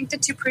I think the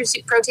two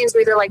proteins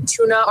were either like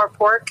tuna or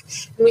pork,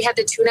 and we had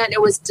the tuna, and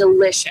it was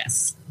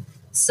delicious.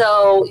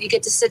 So you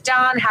get to sit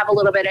down, have a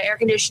little bit of air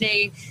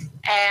conditioning,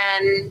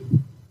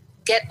 and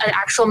get an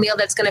actual meal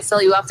that's going to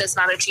fill you up that's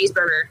not a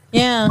cheeseburger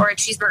or a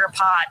cheeseburger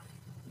pod.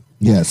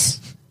 Yes,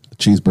 a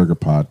cheeseburger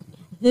pod.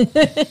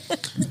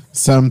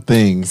 Some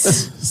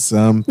things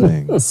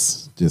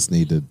just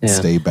need to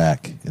stay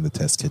back in the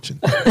test kitchen.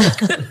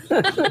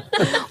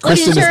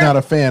 Kristen is not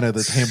a fan of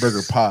the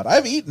hamburger pod.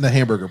 I've eaten the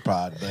hamburger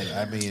pod, but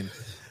I mean,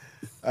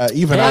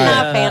 even I'm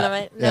not a fan of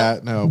it. No. Yeah,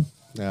 no.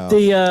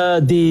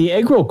 The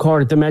egg roll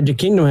cart at the Magic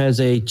Kingdom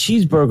has a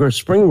cheeseburger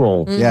spring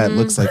roll. Mm-hmm. Yeah, it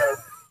looks like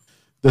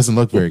doesn't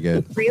look very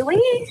good.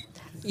 Really?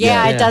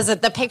 Yeah, it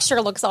doesn't. The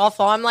picture looks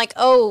awful. I'm like,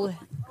 oh.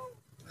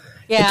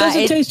 Yeah, it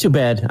doesn't taste too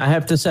bad, I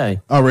have to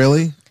say. Oh,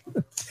 really?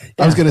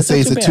 I was going to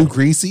say, is it too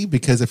greasy?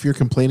 Because if you're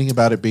complaining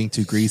about it being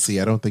too greasy,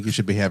 I don't think you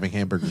should be having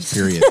hamburgers,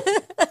 period.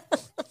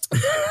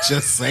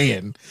 Just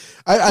saying.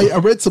 I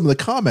read some of the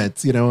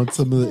comments, and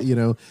some of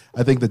the,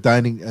 I think the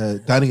dining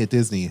at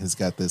Disney has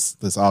got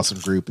this awesome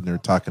group, and they're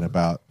talking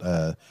about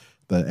the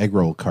egg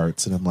roll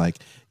carts, and I'm like,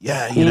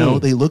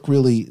 they look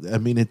really, I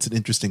mean, it's an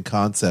interesting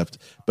concept,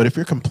 but if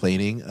you're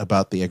complaining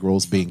about the egg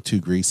rolls being too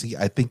greasy,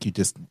 I think you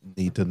just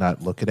need to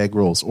not look at egg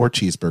rolls or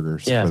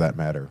cheeseburgers for that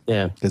matter.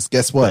 Yeah. Because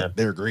guess what? Yeah.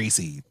 They're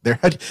greasy.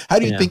 How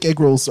do you think egg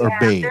rolls are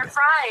made? They're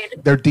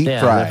fried. They're deep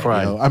fried. They're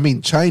fried. I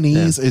mean,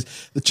 Chinese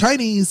is the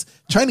Chinese,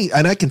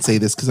 and I can say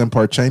this because I'm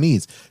part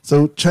Chinese.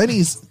 So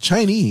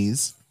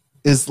Chinese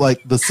is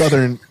like the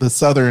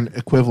southern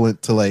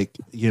equivalent to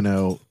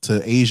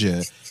to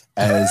Asia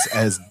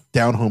as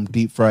down home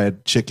deep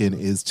fried chicken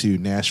is to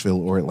Nashville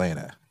or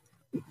Atlanta.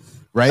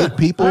 Right,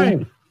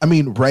 people? I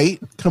mean, right?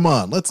 Come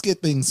on, let's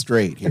get things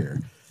straight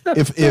here.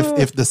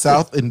 If the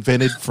South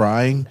invented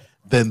frying,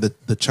 then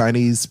the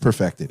Chinese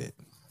perfected it.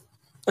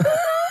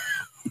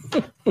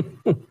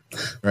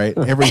 Right?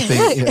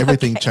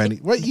 Everything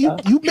Chinese. What you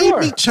made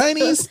me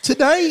Chinese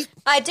tonight?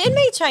 I did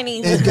make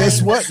Chinese. And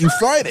guess what? You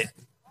fried it.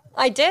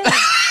 I did.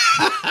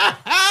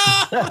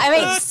 I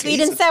made sweet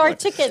and sour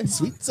chicken.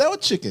 Sweet and sour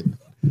chicken.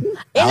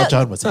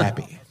 Aljon was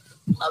happy.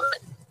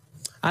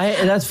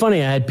 That's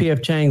funny. I had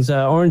P.F. Chang's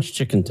orange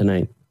chicken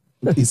tonight.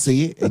 You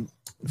see,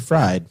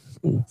 fried.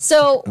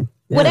 So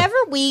whatever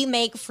we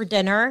make for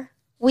dinner,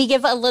 we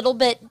give a little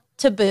bit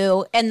to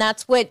Boo, and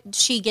that's what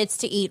she gets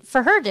to eat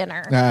for her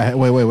dinner.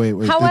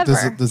 Wait.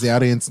 However, does the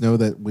audience know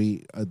that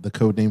we the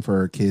code name for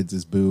our kids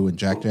is Boo and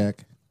Jack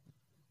Jack?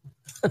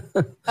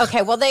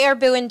 Okay, well, they are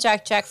Boo and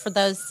Jack Jack for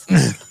those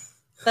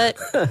that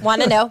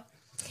want to know.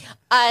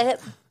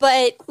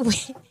 But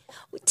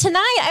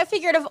tonight, I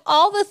figured of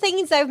all the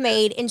things I've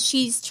made, and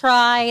she's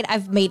tried,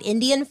 I've made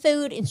Indian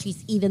food, and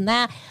she's eaten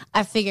that.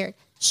 I figured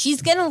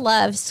she's going to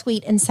love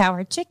sweet and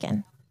sour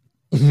chicken.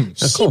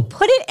 She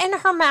put it in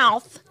her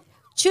mouth,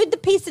 chewed the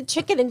piece of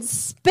chicken, and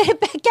spit it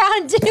back out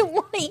and didn't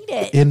want to eat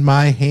it. In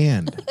my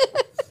hand.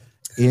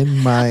 In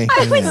my hand.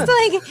 I was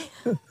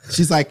like...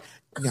 She's like,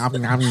 nom,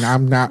 nom,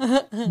 nom, nom.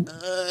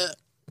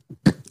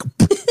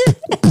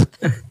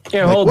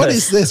 Here, Like, hold what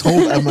this. is this?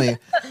 Hold. I'm like,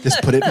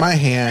 just put it in my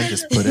hand.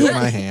 Just put it in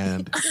my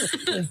hand.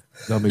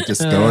 Let me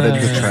just throw it in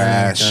the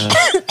trash.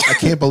 I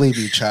can't believe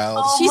you,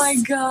 child. Oh my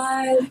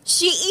God.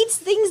 She eats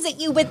things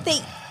that you would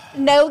think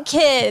no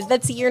kid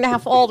that's a year and a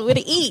half old would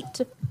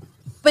eat.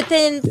 But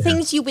then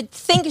things you would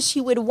think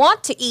she would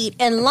want to eat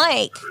and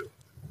like,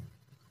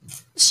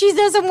 she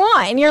doesn't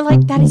want. And you're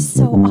like, that is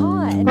so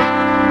odd.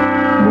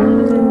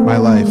 My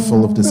life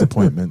full of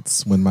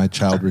disappointments when my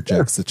child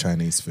rejects the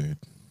Chinese food.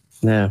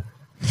 Yeah.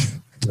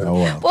 Oh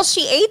well. Well,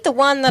 she ate the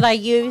one that I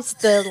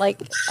used. I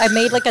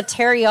made like a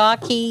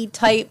teriyaki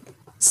type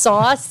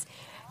sauce,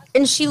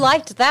 and she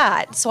liked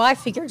that. So I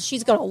figured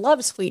she's gonna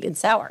love sweet and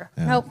sour.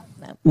 Yeah.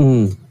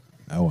 Nope.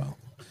 Oh well.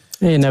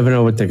 You never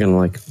know what they're gonna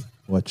like.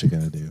 What you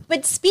gonna do?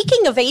 But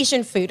speaking of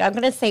Asian food, I'm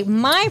gonna say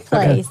my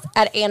place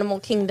at Animal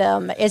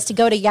Kingdom is to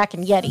go to Yak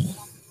and Yeti.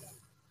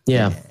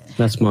 Yeah,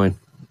 that's mine.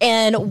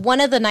 And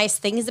one of the nice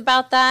things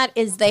about that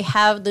is they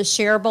have the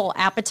shareable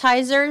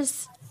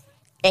appetizers.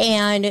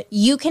 And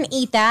you can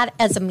eat that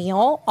as a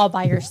meal all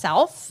by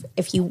yourself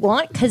if you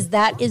want, because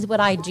that is what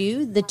I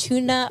do. The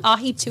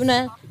ahi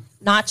tuna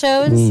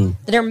nachos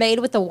that are made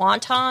with the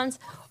wontons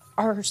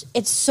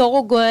it's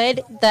so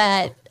good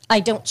that I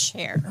don't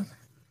share.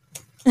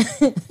 My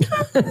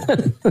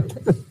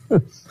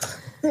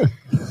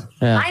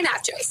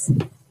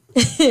nachos.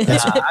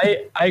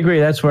 I agree.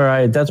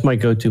 That's my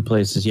go-to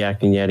place is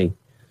Yak and Yeti.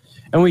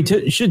 And we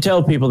should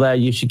tell people that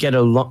you should get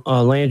a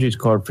Landry's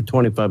card for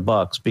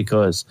 $25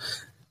 because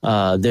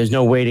there's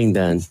no waiting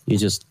then. You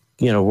just,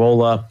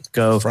 roll up,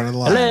 go. Front of the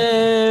line.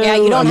 Hello, Yeah,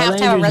 you don't I'm have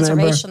to have a Landry's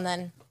member. reservation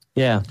then.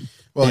 Yeah.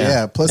 Well,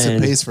 yeah. Plus,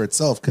 it pays for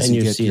itself because and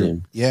you you're get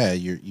seated.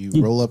 you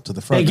roll up to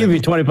the front. They give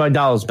you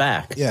 $25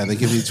 back. Yeah, they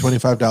give you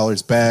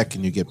 $25 back,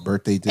 and you get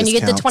birthday discounts. And you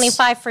get the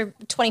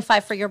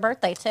 25 for your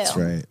birthday too. That's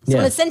right.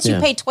 So since you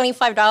pay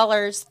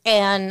 $25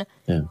 and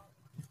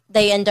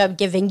they end up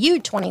giving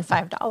you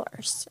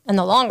 $25 in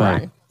the long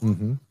run.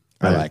 Mm-hmm.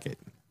 I like it.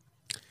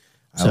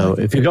 So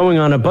if you're going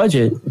on a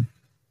budget,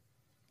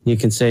 you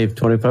can save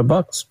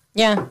 $25.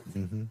 Yeah.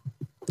 Mm-hmm.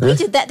 We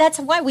did that. That's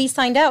why we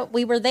signed up.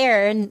 We were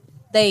there and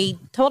they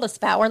told us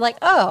about it. We're like,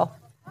 oh,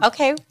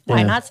 okay.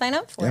 Why not sign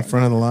up for it?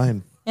 Front of the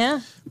line.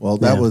 Yeah. Well,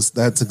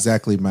 that's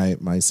exactly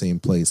my same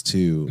place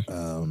too.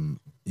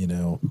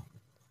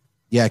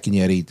 Yak and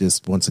Yeti,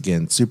 just once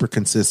again, super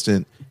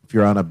consistent. If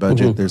you're on a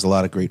budget, there's a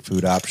lot of great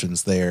food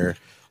options there.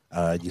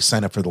 You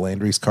sign up for the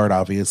Landry's card,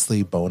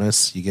 obviously,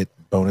 bonus. You get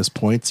bonus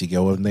points. You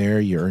go in there,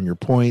 you earn your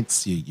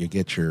points. You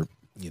get your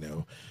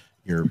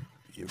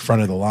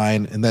front of the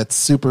line, and that's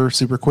super,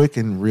 super quick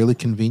and really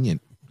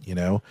convenient,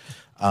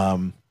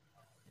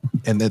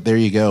 and there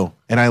you go.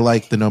 And I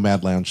like the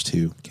Nomad Lounge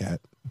too, Kat.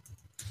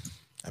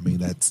 I mean,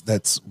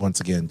 that's once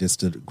again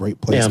just a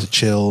great place to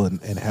chill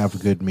and have a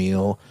good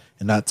meal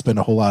and not spend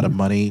a whole lot of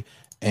money.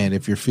 And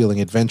if you're feeling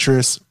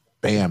adventurous,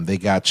 bam, they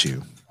got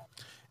you.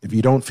 If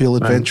you don't feel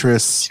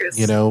adventurous,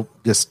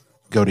 just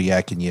go to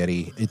Yak and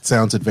Yeti. It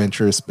sounds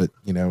adventurous, but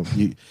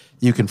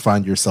you can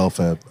find yourself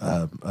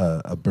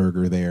a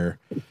burger there.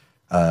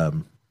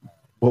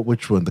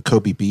 Which one? The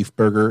Kobe beef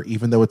burger.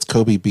 Even though it's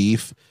Kobe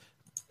beef,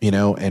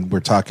 and we're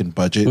talking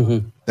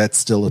budget, that's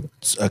still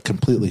a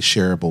completely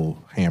shareable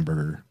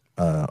hamburger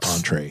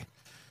entree.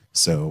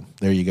 So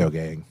there you go,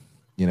 gang.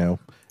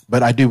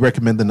 But I do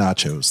recommend the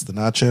nachos. The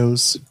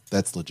nachos,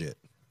 that's legit.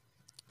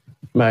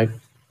 Right.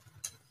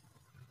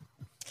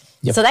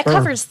 Yep. So that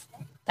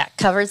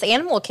covers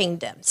Animal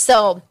Kingdom.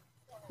 So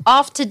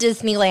off to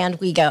Disneyland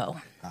we go.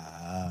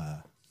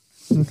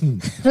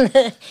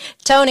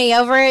 Tony,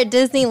 over at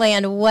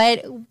Disneyland,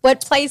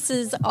 what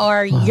places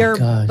are your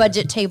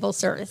budget table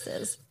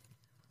services?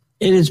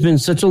 It has been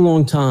such a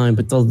long time,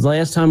 but the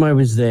last time I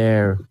was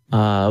there,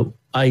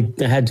 I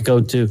had to go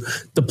to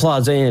the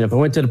Plaza Inn. If I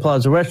went to the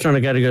Plaza restaurant, I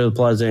got to go to the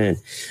Plaza Inn.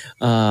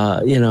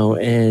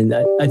 And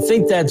I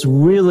think that's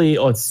really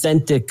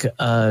authentic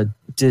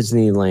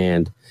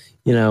Disneyland.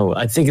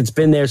 I think it's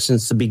been there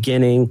since the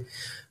beginning.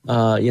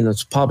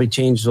 It's probably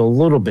changed a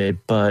little bit,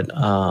 but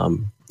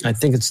I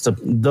think it's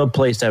the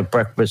place to have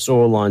breakfast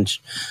or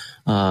lunch,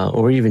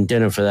 or even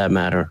dinner for that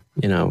matter.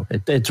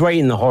 It's right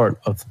in the heart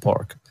of the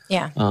park.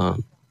 Yeah.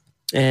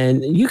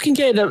 And you can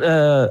get,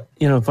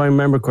 if I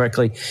remember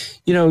correctly,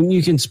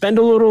 you can spend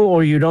a little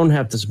or you don't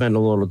have to spend a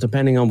little,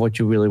 depending on what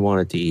you really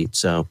wanted to eat.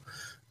 So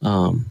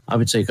I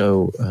would say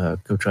go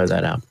try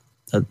that out.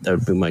 That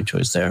would be my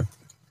choice there.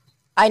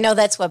 I know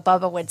that's what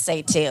Bubba would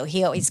say, too.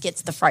 He always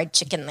gets the fried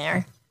chicken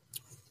there.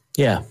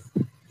 Yeah.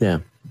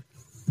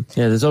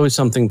 There's always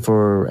something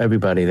for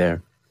everybody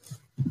there.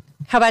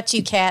 How about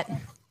you, Kat?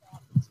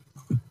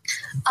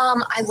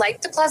 I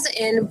like the Plaza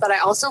Inn, but I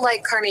also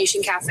like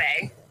Carnation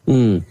Cafe.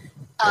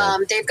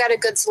 They've got a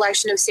good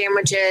selection of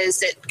sandwiches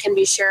that can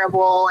be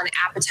shareable and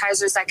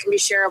appetizers that can be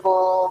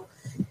shareable.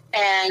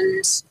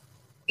 And,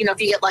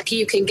 if you get lucky,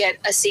 you can get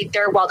a seat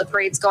there while the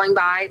parade's going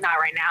by. Not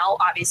right now,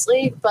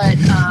 obviously, but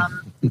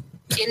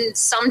in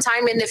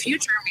sometime in the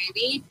future,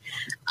 maybe.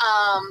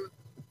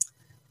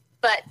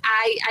 But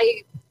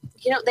I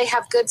they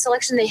have good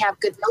selection. They have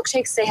good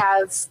milkshakes. They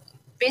have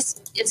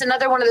it's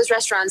another one of those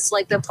restaurants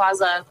like the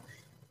Plaza.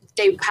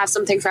 They have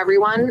something for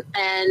everyone,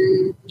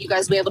 and you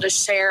guys will be able to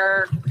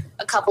share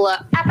a couple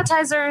of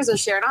appetizers or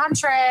share an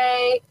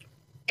entree.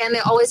 And they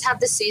always have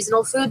the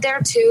seasonal food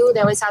there too.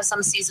 They always have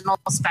some seasonal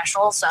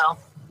special. So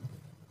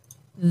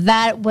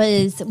that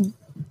was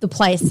the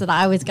place that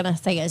I was going to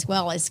say as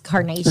well as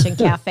Carnation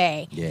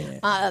Cafe.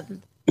 Yeah.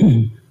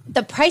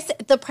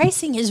 The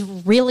pricing is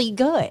really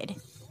good.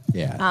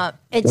 Yeah.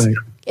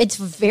 It's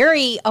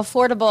very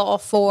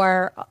affordable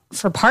for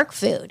park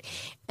food,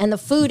 and the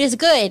food is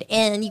good,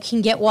 and you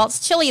can get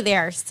Walt's chili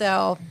there.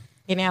 So,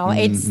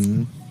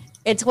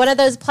 it's one of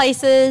those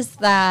places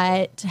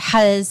that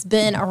has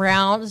been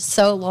around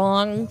so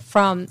long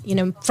from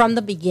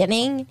the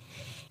beginning,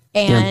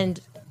 and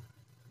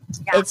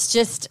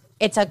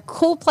it's a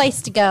cool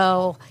place to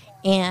go.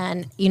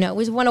 And, it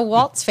was one of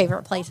Walt's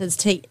favorite places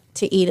to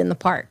eat in the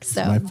park.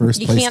 So my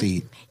first place to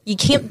eat. You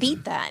can't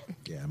beat that.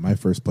 Yeah, my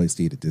first place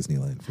to eat at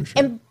Disneyland for sure.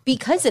 And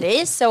because it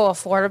is so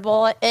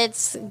affordable,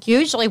 it's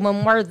usually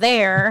when we're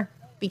there,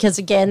 because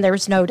again,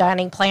 there's no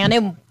dining plan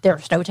and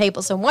there's no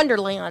tables in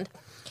Wonderland.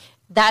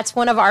 That's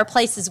one of our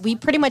places. We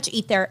pretty much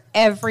eat there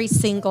every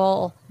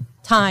single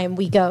time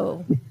we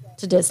go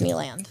to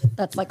Disneyland.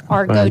 That's like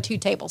our go-to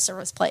table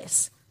service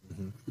place.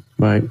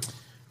 Right.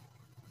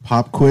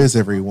 Pop quiz,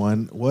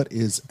 everyone. What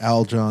is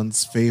Al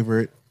John's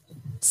favorite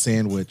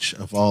sandwich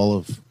of all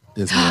of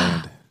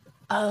Disneyland?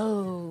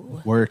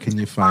 Where can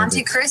you find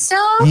Monte it? Cristo?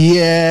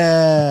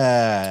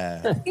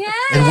 Yeah. Yay!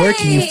 And where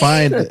can you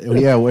find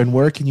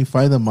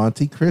the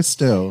Monte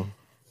Cristo?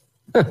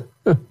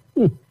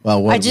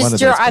 Well, I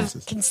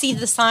can see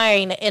the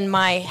sign in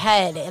my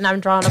head, and I'm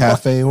drawing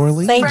Cafe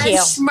Orleans. Thank you.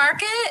 French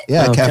Market?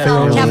 Yeah, Cafe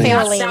Orleans. Cafe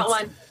That's Orleans. that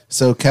one.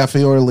 So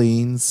Cafe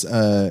Orleans,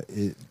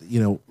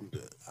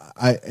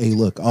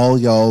 look, all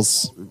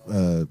y'all's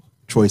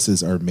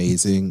choices are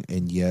amazing,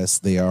 and yes,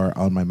 they are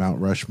on my Mount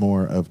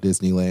Rushmore of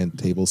Disneyland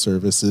table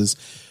services,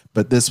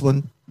 but this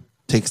one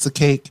takes the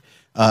cake.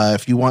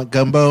 If you want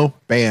gumbo,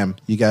 bam,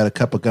 you got a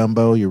cup of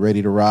gumbo, you're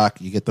ready to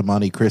rock. You get the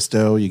Monte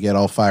Cristo, you get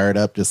all fired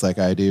up just like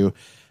I do,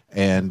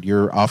 and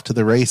you're off to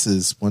the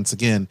races. Once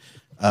again,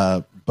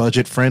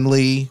 budget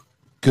friendly,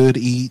 good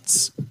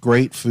eats,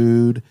 great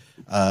food.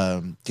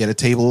 Get a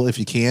table if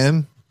you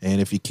can, and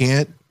if you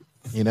can't,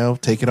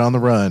 take it on the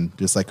run,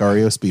 just like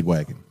REO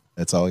Speedwagon.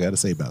 That's all I got to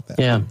say about that.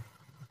 Yeah.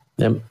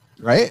 Yep.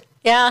 Right?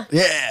 Yeah.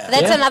 Yeah.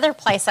 That's another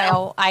place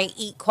I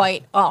eat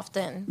quite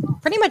often.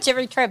 Pretty much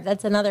every trip,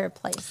 that's another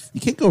place.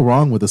 You can't go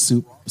wrong with a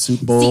soup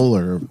bowl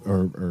or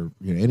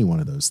any one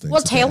of those things.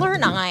 Well, Taylor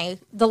and I,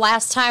 the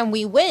last time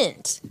we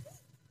went,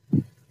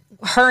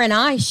 her and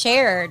I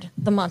shared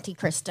the Monte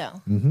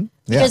Cristo. Mm-hmm.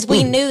 Because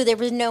we knew there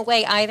was no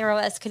way either of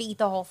us could eat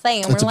the whole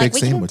thing. And That's we're a like,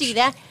 big we sandwich. can do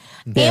that.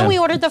 Yeah. And we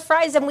ordered the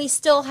fries, and we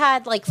still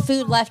had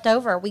food left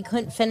over. We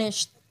couldn't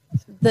finish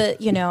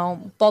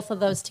both of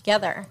those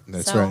together.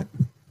 That's So, right.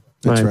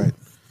 That's right.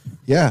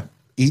 Yeah.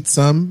 Eat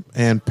some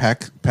and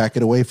pack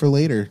it away for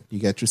later. You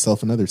got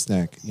yourself another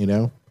snack,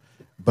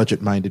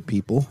 budget-minded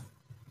people.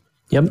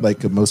 Yep.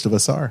 Like most of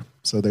us are.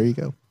 So there you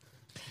go.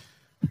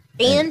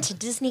 And to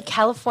Disney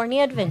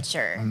California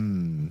Adventure.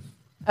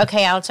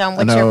 Okay, Aljon,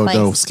 what's no, your place?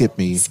 No, skip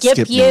me. Skip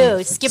me.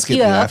 you. Skip you.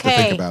 me. I have to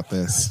Okay. think about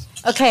this.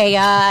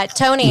 Okay,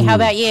 Tony, how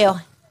about you?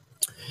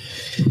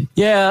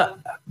 Yeah,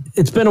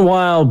 it's been a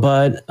while,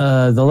 but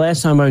the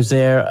last time I was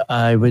there,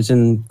 I was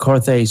in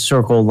Carthay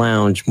Circle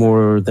Lounge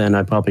more than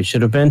I probably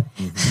should have been.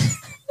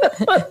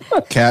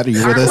 Kat, are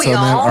you with Aren't us we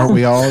on that? all? Aren't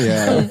we all?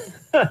 Yeah.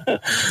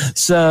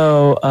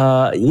 So,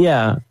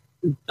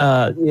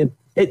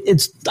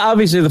 it's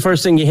obviously the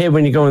first thing you hit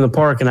when you go in the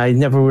park, and I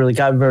never really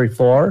got very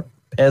far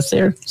past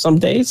there some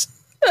days.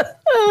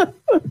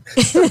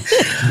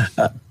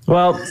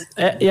 Well,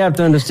 you have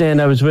to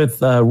understand I was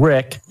with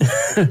Rick.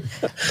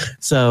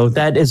 So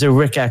that is a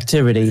Rick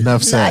activity.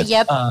 Enough said.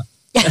 Yep.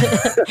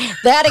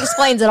 That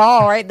explains it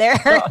all right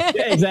there.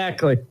 Yeah,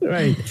 exactly.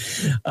 Right.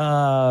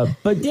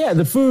 But yeah,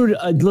 the food,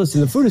 listen,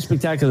 the food is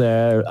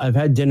spectacular. I've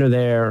had dinner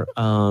there.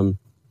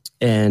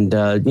 And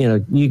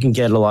you can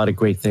get a lot of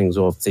great things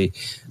off the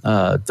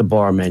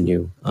bar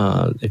menu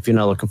if you're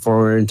not looking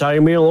for an entire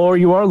meal, or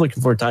you are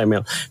looking for an entire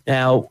meal.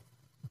 Now,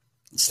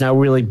 it's not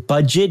really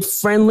budget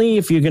friendly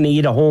if you're going to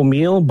eat a whole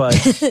meal, but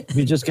if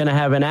you're just going to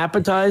have an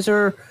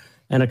appetizer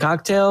and a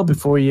cocktail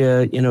before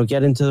you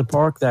get into the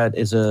park, that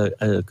is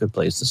a good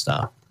place to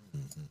stop.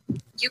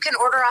 You can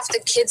order off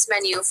the kids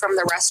menu from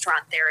the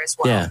restaurant there as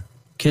well. Yeah,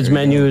 kids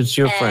menu is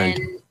your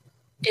friend.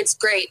 It's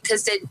great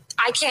because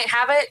I can't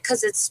have it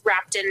because it's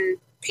wrapped in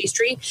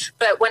pastry.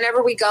 But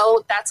whenever we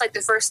go, that's like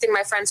the first thing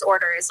my friends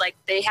order is like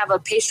they have a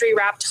pastry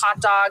wrapped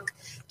hot dog,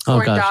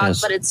 corn dog,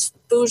 yes. but it's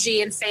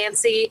bougie and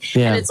fancy,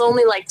 Yeah. and it's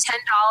only like $10,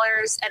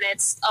 and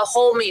it's a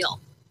whole meal.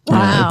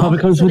 It probably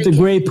comes with the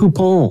Grey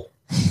Poupon.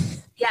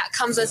 Yeah, it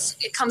comes with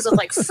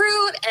like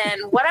fruit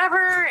and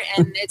whatever,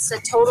 and it's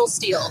a total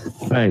steal.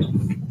 Right.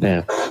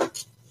 Yeah.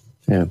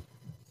 Yeah.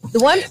 The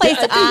one place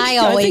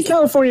I think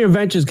California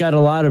Adventure's got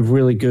a lot of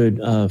really good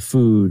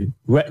food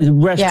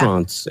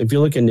restaurants. Yeah. If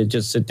you're looking to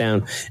just sit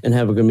down and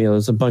have a good meal,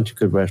 there's a bunch of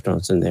good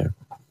restaurants in there.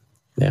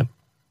 Yeah,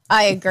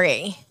 I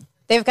agree.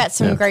 They've got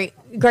some great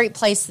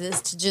places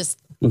to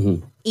just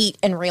eat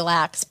and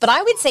relax. But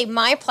I would say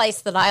my place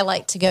that I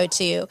like to go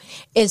to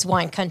is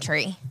Wine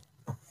Country.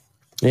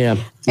 Yeah,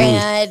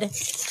 and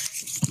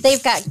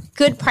they've got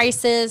good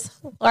prices,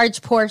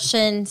 large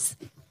portions.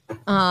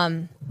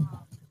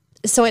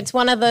 So it's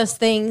one of those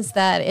things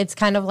that it's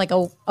kind of like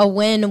a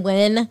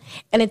win-win,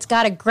 and it's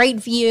got a great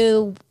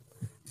view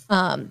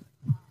of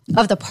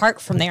the park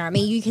from there. I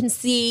mean, you can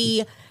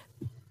see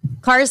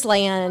Cars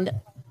Land,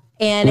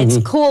 and it's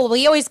cool.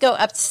 We always go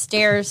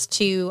upstairs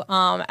to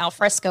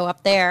Alfresco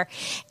up there,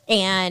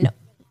 and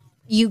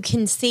you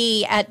can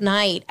see at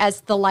night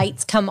as the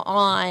lights come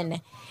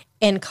on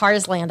in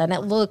Cars Land, and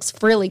it looks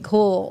really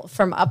cool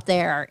from up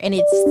there, and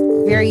it's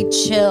very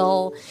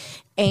chill.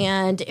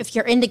 And if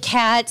you're into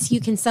cats,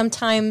 you can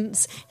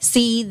sometimes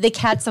see the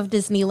cats of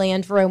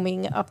Disneyland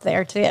roaming up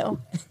there too.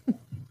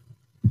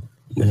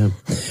 Yeah,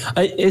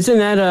 isn't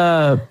that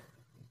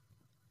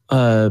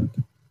a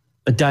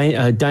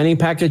dining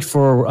package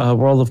for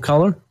World of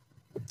Color?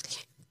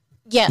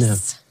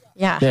 Yes.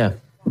 Yeah.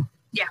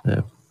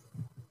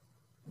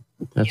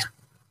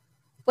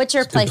 What's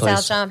your place,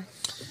 Al John?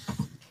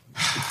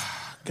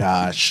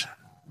 Gosh,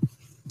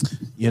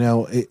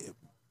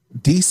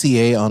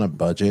 DCA on a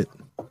budget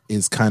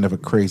is kind of a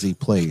crazy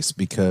place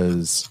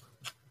because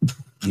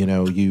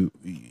the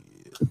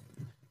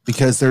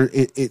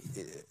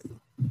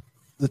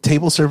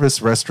table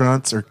service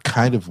restaurants are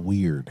kind of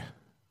weird.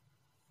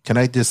 Can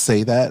I just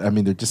say that? I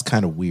mean, they're just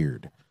kind of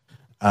weird.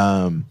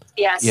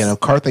 Yes.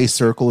 Carthay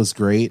Circle is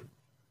great.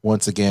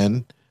 Once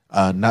again,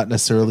 not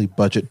necessarily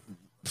budget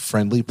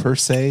friendly per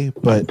se,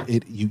 but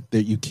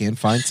you can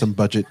find some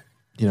budget,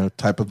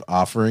 type of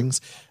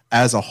offerings.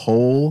 As a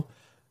whole,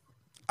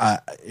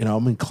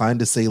 I'm inclined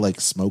to say like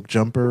Smoke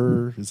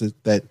Jumper. Is it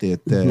that?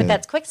 But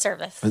that's quick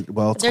service.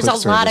 Well, there's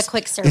a lot of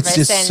quick service. It's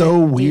just so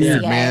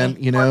weird, DCA. man.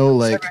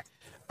 Like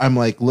I'm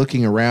like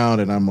looking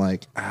around and I'm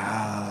like,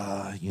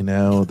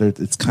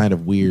 it's kind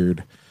of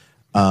weird.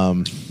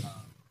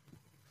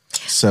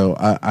 So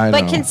I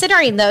But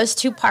considering those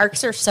two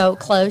parks are so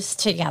close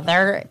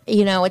together,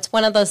 it's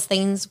one of those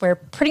things where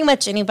pretty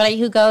much anybody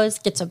who goes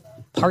gets a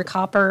park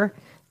hopper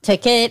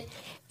ticket.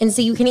 And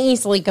so you can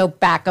easily go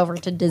back over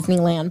to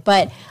Disneyland.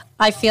 But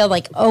I feel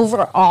like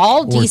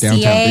overall,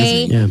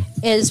 DCA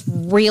is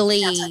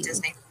really,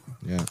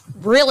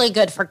 really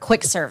good for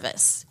quick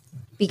service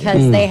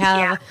because they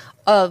have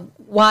a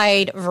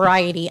wide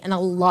variety and a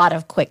lot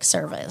of quick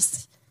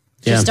service.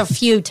 Just a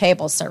few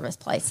table service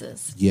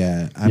places.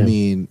 Yeah. I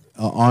mean,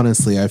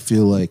 honestly, I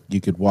feel like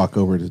you could walk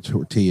over to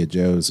Tortilla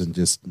Joe's and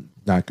just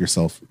knock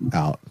yourself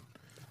out,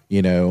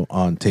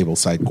 on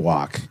tableside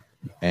guac.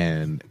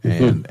 And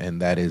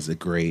that is a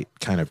great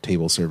kind of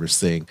table service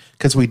thing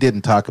because we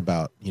didn't talk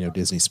about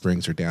Disney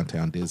Springs or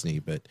Downtown Disney,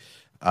 but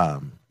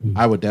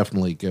I would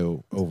definitely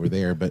go over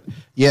there. But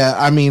yeah,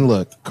 I mean,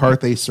 look,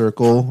 Carthay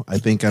Circle. I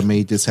think I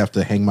may just have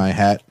to hang my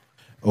hat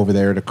over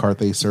there to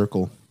Carthay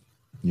Circle,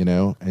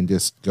 and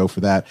just go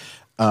for that.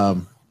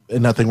 And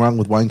nothing wrong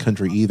with Wine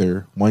Country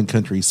either. Wine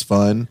Country's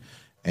fun,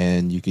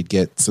 and you could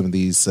get some of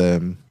these.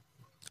 They've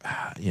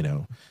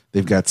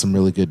got some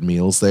really good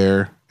meals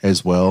there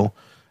as well.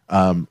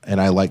 And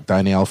I like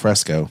dining al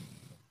fresco.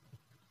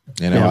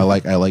 I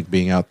like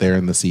being out there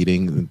in the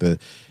seating,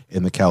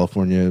 in the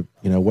California,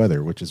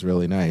 weather, which is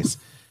really nice.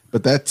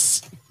 But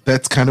that's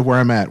kind of where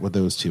I'm at with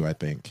those two, I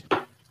think.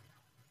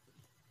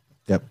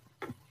 Yep.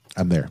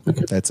 I'm there.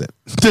 That's it.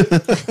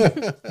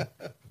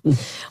 Well,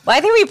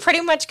 I think we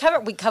pretty much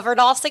covered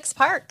all 6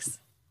 parks.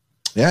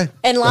 Yeah.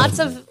 And lots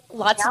of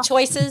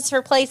choices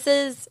for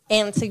places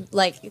and to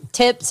like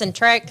tips and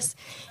tricks,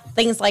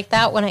 things like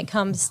that when it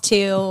comes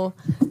to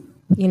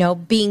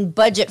being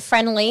budget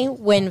friendly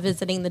when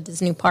visiting the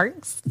Disney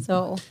parks.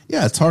 So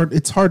yeah,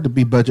 it's hard to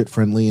be budget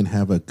friendly and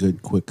have a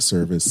good quick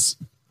service,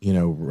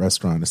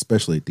 restaurant,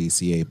 especially at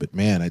DCA. But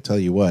man, I tell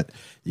you what,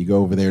 you go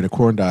over there to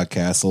Corn Dog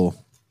Castle.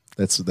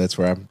 That's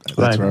where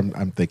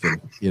I'm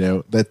thinking.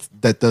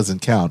 That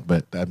doesn't count,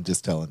 but I'm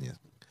just telling you,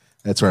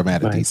 that's where I'm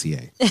at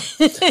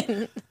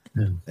DCA.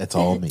 That's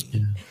all me.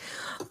 Yeah.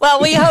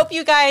 Well, we hope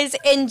you guys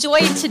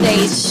enjoyed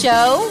today's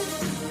show.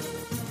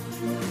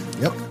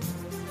 Yep.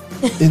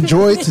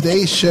 Enjoy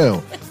today's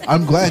show.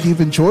 I'm glad you've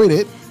enjoyed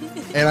it,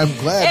 and I'm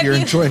glad you're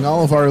enjoying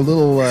all of our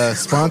little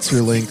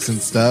sponsor links and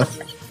stuff.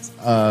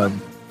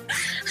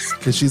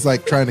 Because she's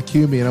like trying to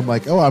cue me, and I'm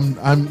like, "Oh,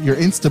 I'm your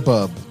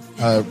Instabub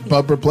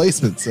bub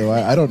replacement." So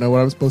I don't know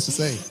what I'm supposed to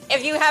say.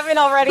 If you haven't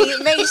already,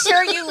 make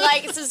sure you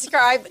like,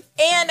 subscribe,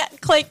 and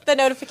click the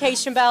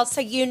notification bell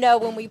so you know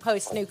when we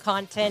post new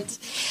content.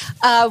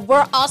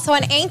 We're also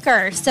on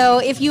Anchor. So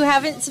if you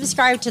haven't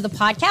subscribed to the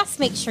podcast,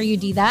 make sure you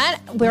do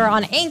that. We're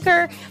on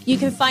Anchor. You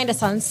can find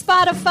us on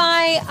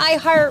Spotify,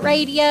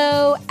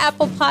 iHeartRadio,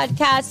 Apple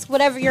Podcasts,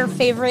 whatever your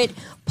favorite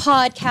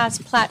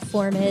podcast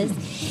platform is.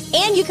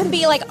 And you can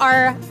be like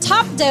our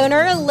top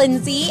donor,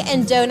 Lindsay,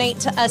 and donate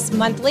to us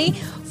monthly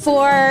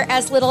for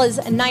as little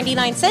as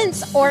 99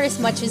 cents or as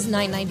much as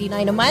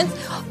 $9.99 a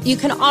month. You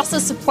can also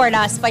support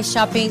us by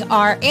shopping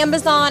our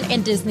Amazon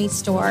and Disney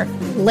Store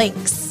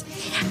links.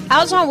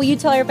 Aljon, will you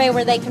tell everybody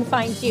where they can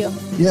find you?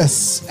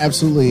 Yes,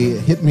 absolutely.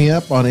 Hit me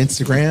up on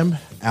Instagram,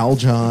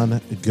 Aljon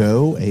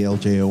Go,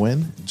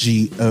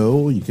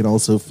 ALJONGO. You can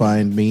also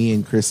find me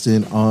and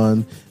Kristen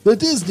on the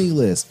Disney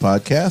List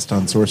podcast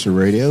on Sorcerer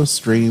Radio,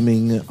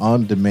 streaming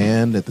on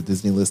demand at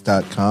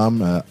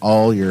thedisneylist.com.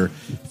 All your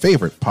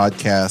favorite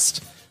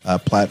podcast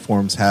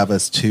platforms have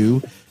us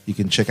too. You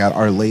can check out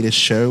our latest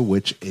show,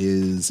 which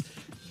is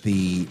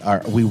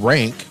we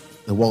rank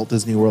the Walt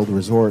Disney World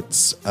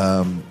Resorts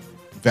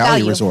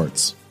value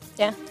resorts.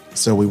 Yeah.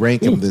 So we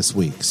rank them this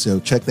week. So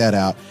check that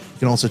out. You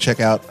can also check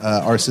out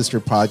our sister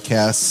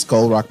podcast,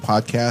 Skull Rock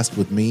Podcast,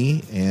 with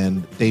me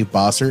and Dave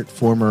Bossert,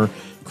 former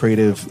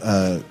creative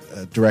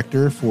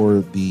director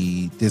for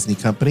the Disney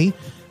company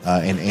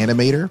and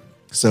animator.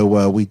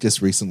 So we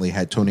just recently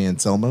had Tony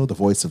Anselmo, the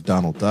voice of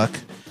Donald Duck,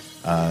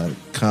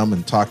 come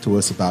and talk to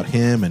us about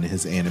him and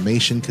his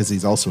animation, because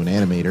he's also an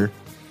animator.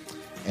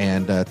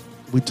 And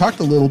we talked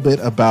a little bit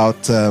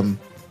about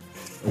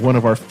one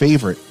of our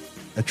favorite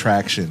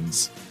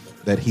attractions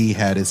that he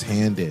had his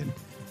hand in,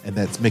 and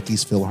that's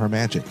Mickey's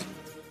PhilharMagic.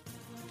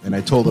 And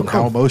I told him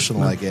how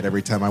emotional I get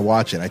every time I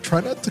watch it. I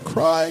try not to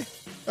cry.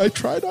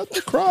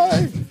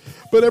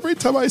 But every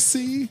time I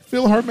see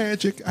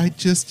PhilharMagic, I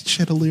just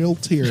shed a little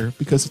tear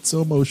because it's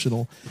so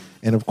emotional.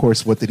 And of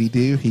course, what did he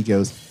do? He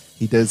does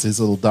his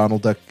little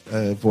Donald Duck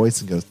voice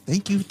and goes,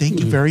 thank you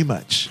very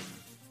much.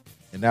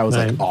 And that was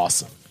like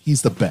awesome.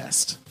 He's the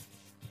best.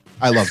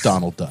 I love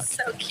Donald Duck.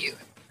 So cute.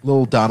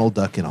 Little Donald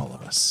Duck in all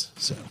of us.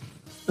 So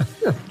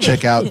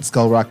check out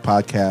Skull Rock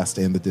Podcast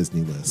and the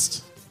Disney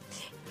List.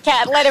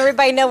 Kat, let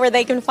everybody know where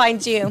they can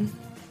find you.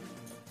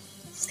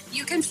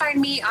 You can find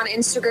me on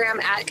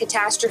Instagram at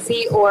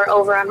Catastrophe, or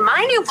over on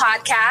my new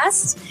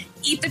podcast,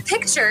 Eat the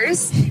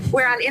Pictures.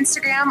 We're on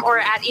Instagram or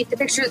at Eat the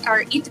Pictures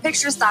or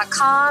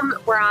eatthepictures.com.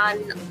 We're on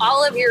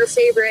all of your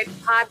favorite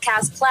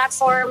podcast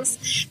platforms.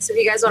 So if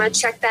you guys want to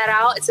check that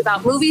out, it's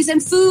about movies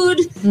and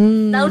food.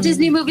 No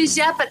Disney movies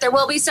yet, but there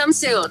will be some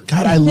soon.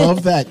 God, I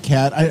love that,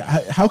 Kat.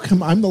 How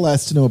come I'm the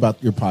last to know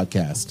about your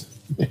podcast?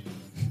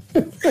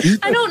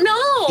 I don't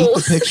know. Eat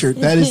the Picture.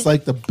 That is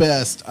like the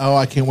best. Oh,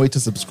 I can't wait to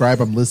subscribe.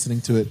 I'm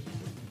listening to it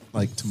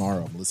like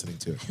tomorrow. I'm listening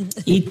to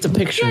it. Eat the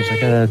Pictures. I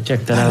gotta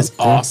check that out. That's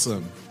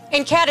awesome.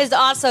 And Kat is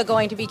also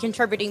going to be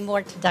contributing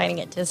more to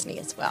Dining at Disney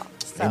as well.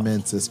 So.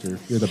 Amen, sister.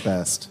 You're the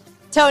best.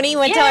 Tony, you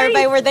want to tell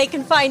everybody where they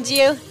can find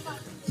you?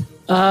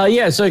 So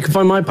you can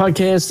find my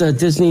podcast,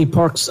 Disney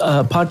Parks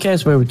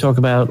Podcast, where we talk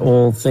about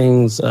all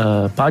things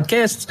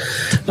podcasts.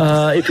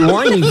 If you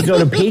want, you can go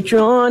to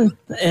Patreon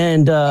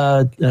and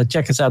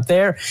check us out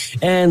there.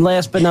 And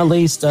last but not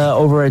least,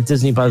 over at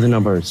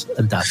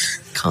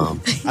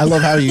DisneyByTheNumbers.com. I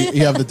love how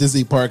you have the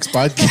Disney Parks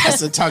Podcast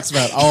that talks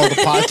about all the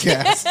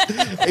podcasts,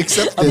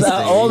 except Disney.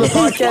 All the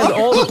podcasts,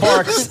 all the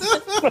parks.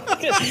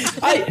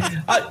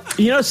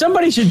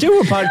 Somebody should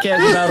do a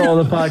podcast about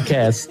all the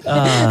podcasts.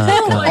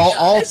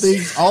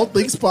 All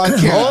things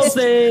podcast. All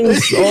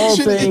things.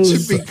 It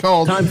should be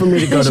called. Time for me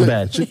to go to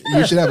bed.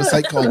 You should have a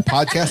site called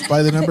Podcast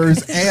by the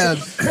Numbers and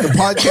the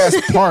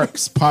Podcast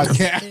Parks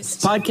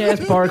Podcast.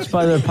 Podcast Parks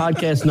by the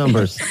Podcast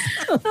Numbers.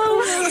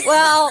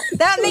 Well,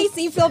 that makes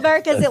me feel better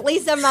because at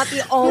least I'm not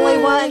the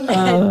only one.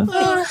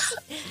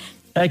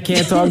 I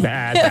can't talk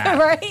bad.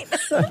 Right?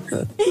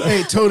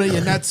 Hey, Tony,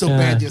 you're not so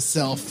bad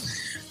yourself.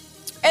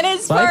 And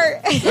as far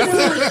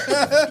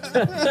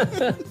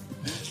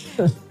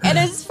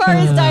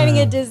as Dining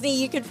at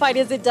Disney, you can find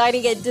us at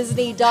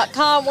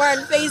diningatdisney.com. We're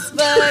on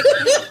Facebook,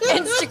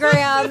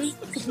 Instagram.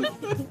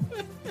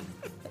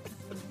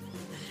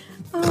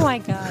 Oh my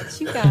gosh,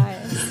 you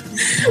guys.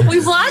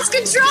 We've lost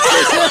control.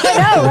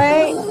 I know,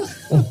 right?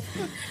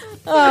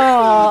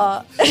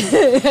 Oh.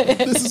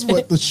 This is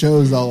what the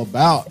show is all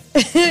about.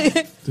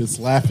 Just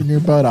laughing your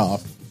butt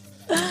off.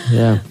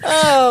 Yeah.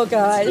 Oh,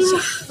 gosh.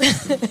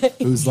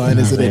 Whose line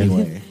is it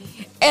anyway?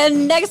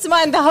 And next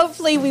month,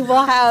 hopefully, we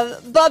will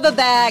have Bubba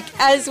back,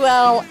 as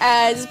well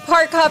as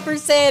Park Hopper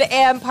Sid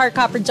and Park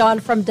Hopper John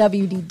from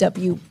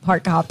WDW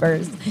Park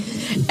Hoppers.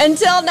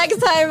 Until next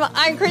time,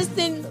 I'm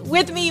Kristen.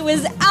 With me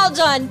was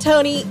Aljon,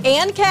 Tony,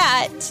 and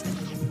Kat.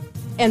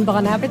 And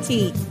bon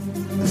appetit.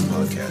 This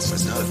podcast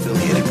is not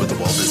affiliated with the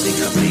Walt Disney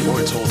Company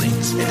or its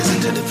holdings and is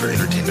intended for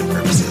entertainment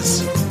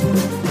purposes.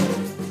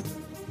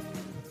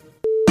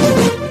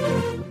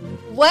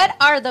 What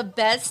are the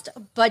best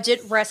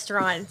budget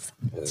restaurants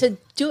to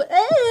do?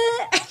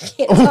 I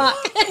can't talk.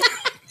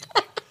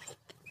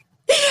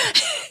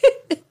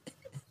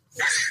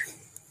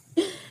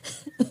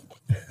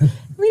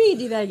 We need to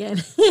do that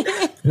again.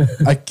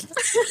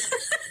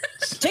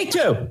 Take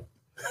two.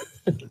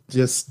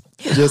 Just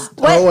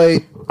oh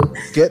wait,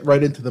 get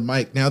right into the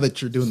mic. Now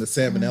that you're doing the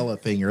salmonella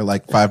thing, you're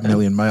like 5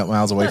 million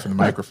miles away from the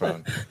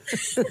microphone.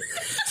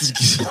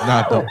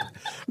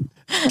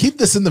 Keep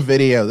this in the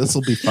video. This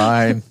will be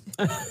fine.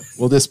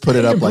 We'll just put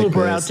it up like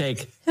this.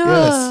 Outtake.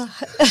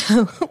 Yes.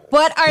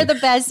 What are the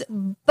best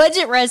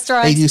budget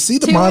restaurants? Hey, you see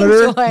the to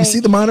monitor? enjoy? You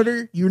see the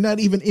monitor? You're not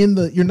even in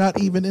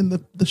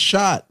the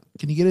shot.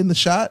 Can you get in the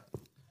shot?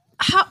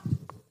 How?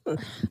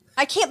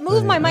 I can't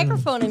move my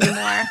microphone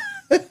anymore.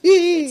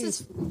 It's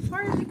as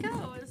far as it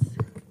goes.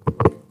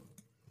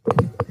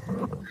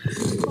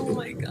 Oh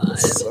my god!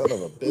 Son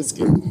of a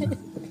biscuit.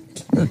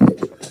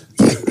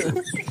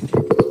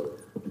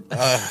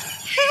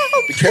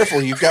 Be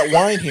careful. You've got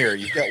wine here.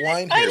 Be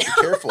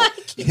careful.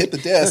 You hit the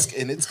desk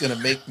and it's going to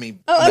make me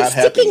I'm not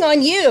sticking happy.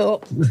 on you.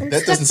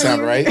 That doesn't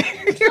sound right.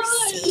 Your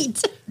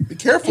seat. Be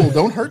careful.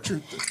 Don't hurt you're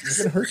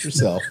going to hurt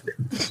yourself.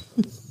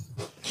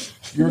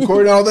 You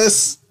recording all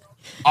this?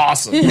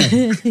 Awesome.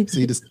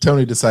 See,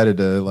 Tony decided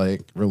to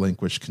like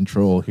relinquish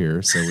control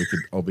here so we could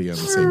all be on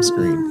the same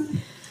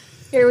screen.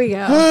 Here we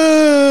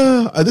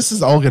go. This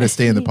is all going to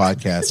stay in the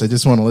podcast. I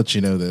just want to let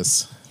you know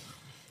this.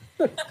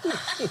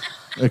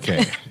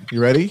 Okay.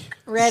 You ready?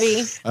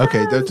 Ready.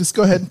 Okay. Just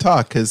go ahead and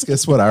talk because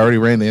guess what? I already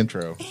ran the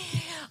intro.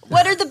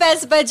 What are the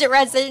best budget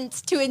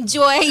restaurants to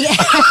enjoy?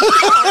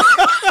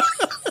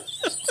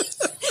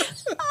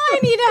 I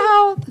need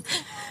help.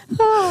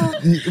 Oh.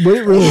 Would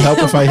it really help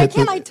if I hit Why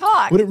can't I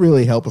talk? Would it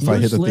really help if I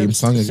hit the theme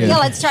song again? Yeah,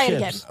 let's try it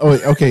again. Oh,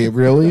 okay.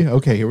 Really?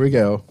 Okay. Here we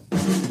go.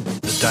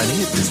 The Dining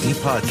at Disney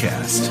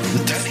podcast.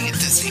 The Dining at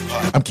Disney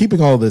podcast. I'm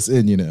keeping all this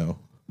in, you know.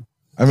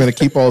 I'm going to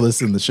keep all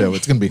this in the show.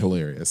 It's going to be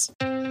hilarious.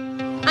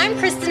 I'm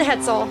Kristen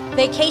Hetzel,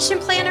 vacation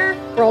planner,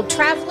 world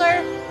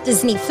traveler,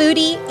 Disney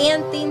foodie,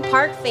 and theme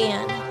park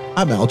fan.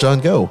 I'm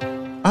Aljon Go.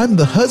 I'm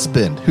the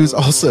husband who's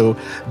also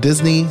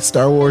Disney,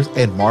 Star Wars,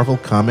 and Marvel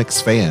Comics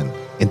fan.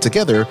 And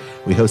together,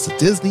 we host the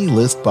Disney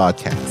List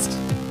podcast.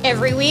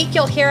 Every week,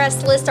 you'll hear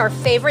us list our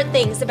favorite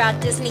things about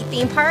Disney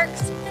theme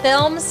parks,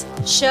 films,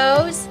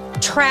 shows,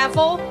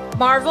 travel,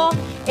 Marvel,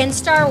 and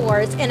Star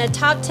Wars in a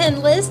top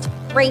 10 list,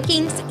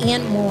 rankings,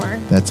 and more.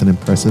 That's an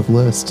impressive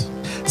list.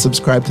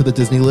 Subscribe to the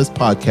Disney List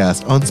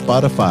podcast on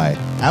Spotify,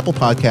 Apple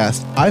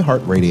Podcasts,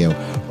 iHeartRadio,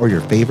 or your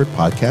favorite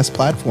podcast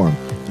platform.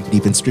 You can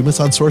even stream us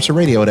on Sorcerer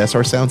Radio at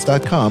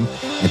srsounds.com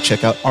and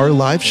check out our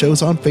live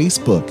shows on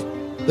Facebook.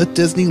 The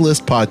Disney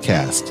List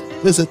podcast.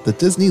 Visit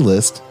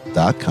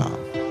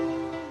thedisneylist.com.